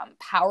how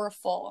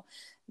powerful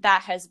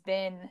that has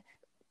been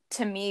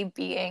to me,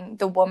 being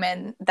the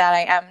woman that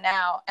I am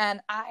now.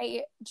 And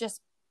I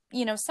just,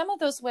 you know, some of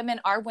those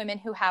women are women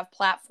who have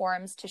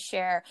platforms to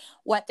share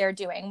what they're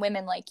doing,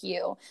 women like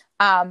you.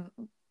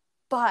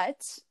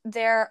 But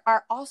there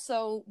are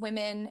also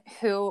women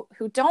who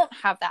don't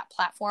have that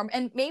platform,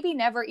 and maybe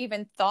never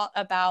even thought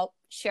about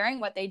sharing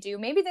what they do.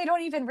 Maybe they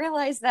don't even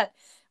realize that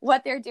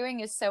what they're doing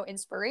is so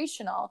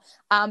inspirational.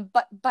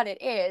 But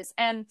it is.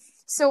 And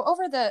so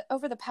over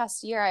the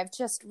past year, I've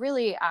just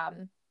really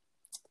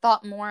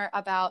thought more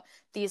about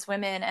these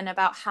women and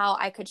about how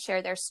I could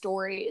share their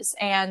stories.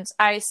 And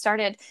I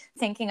started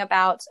thinking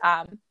about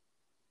I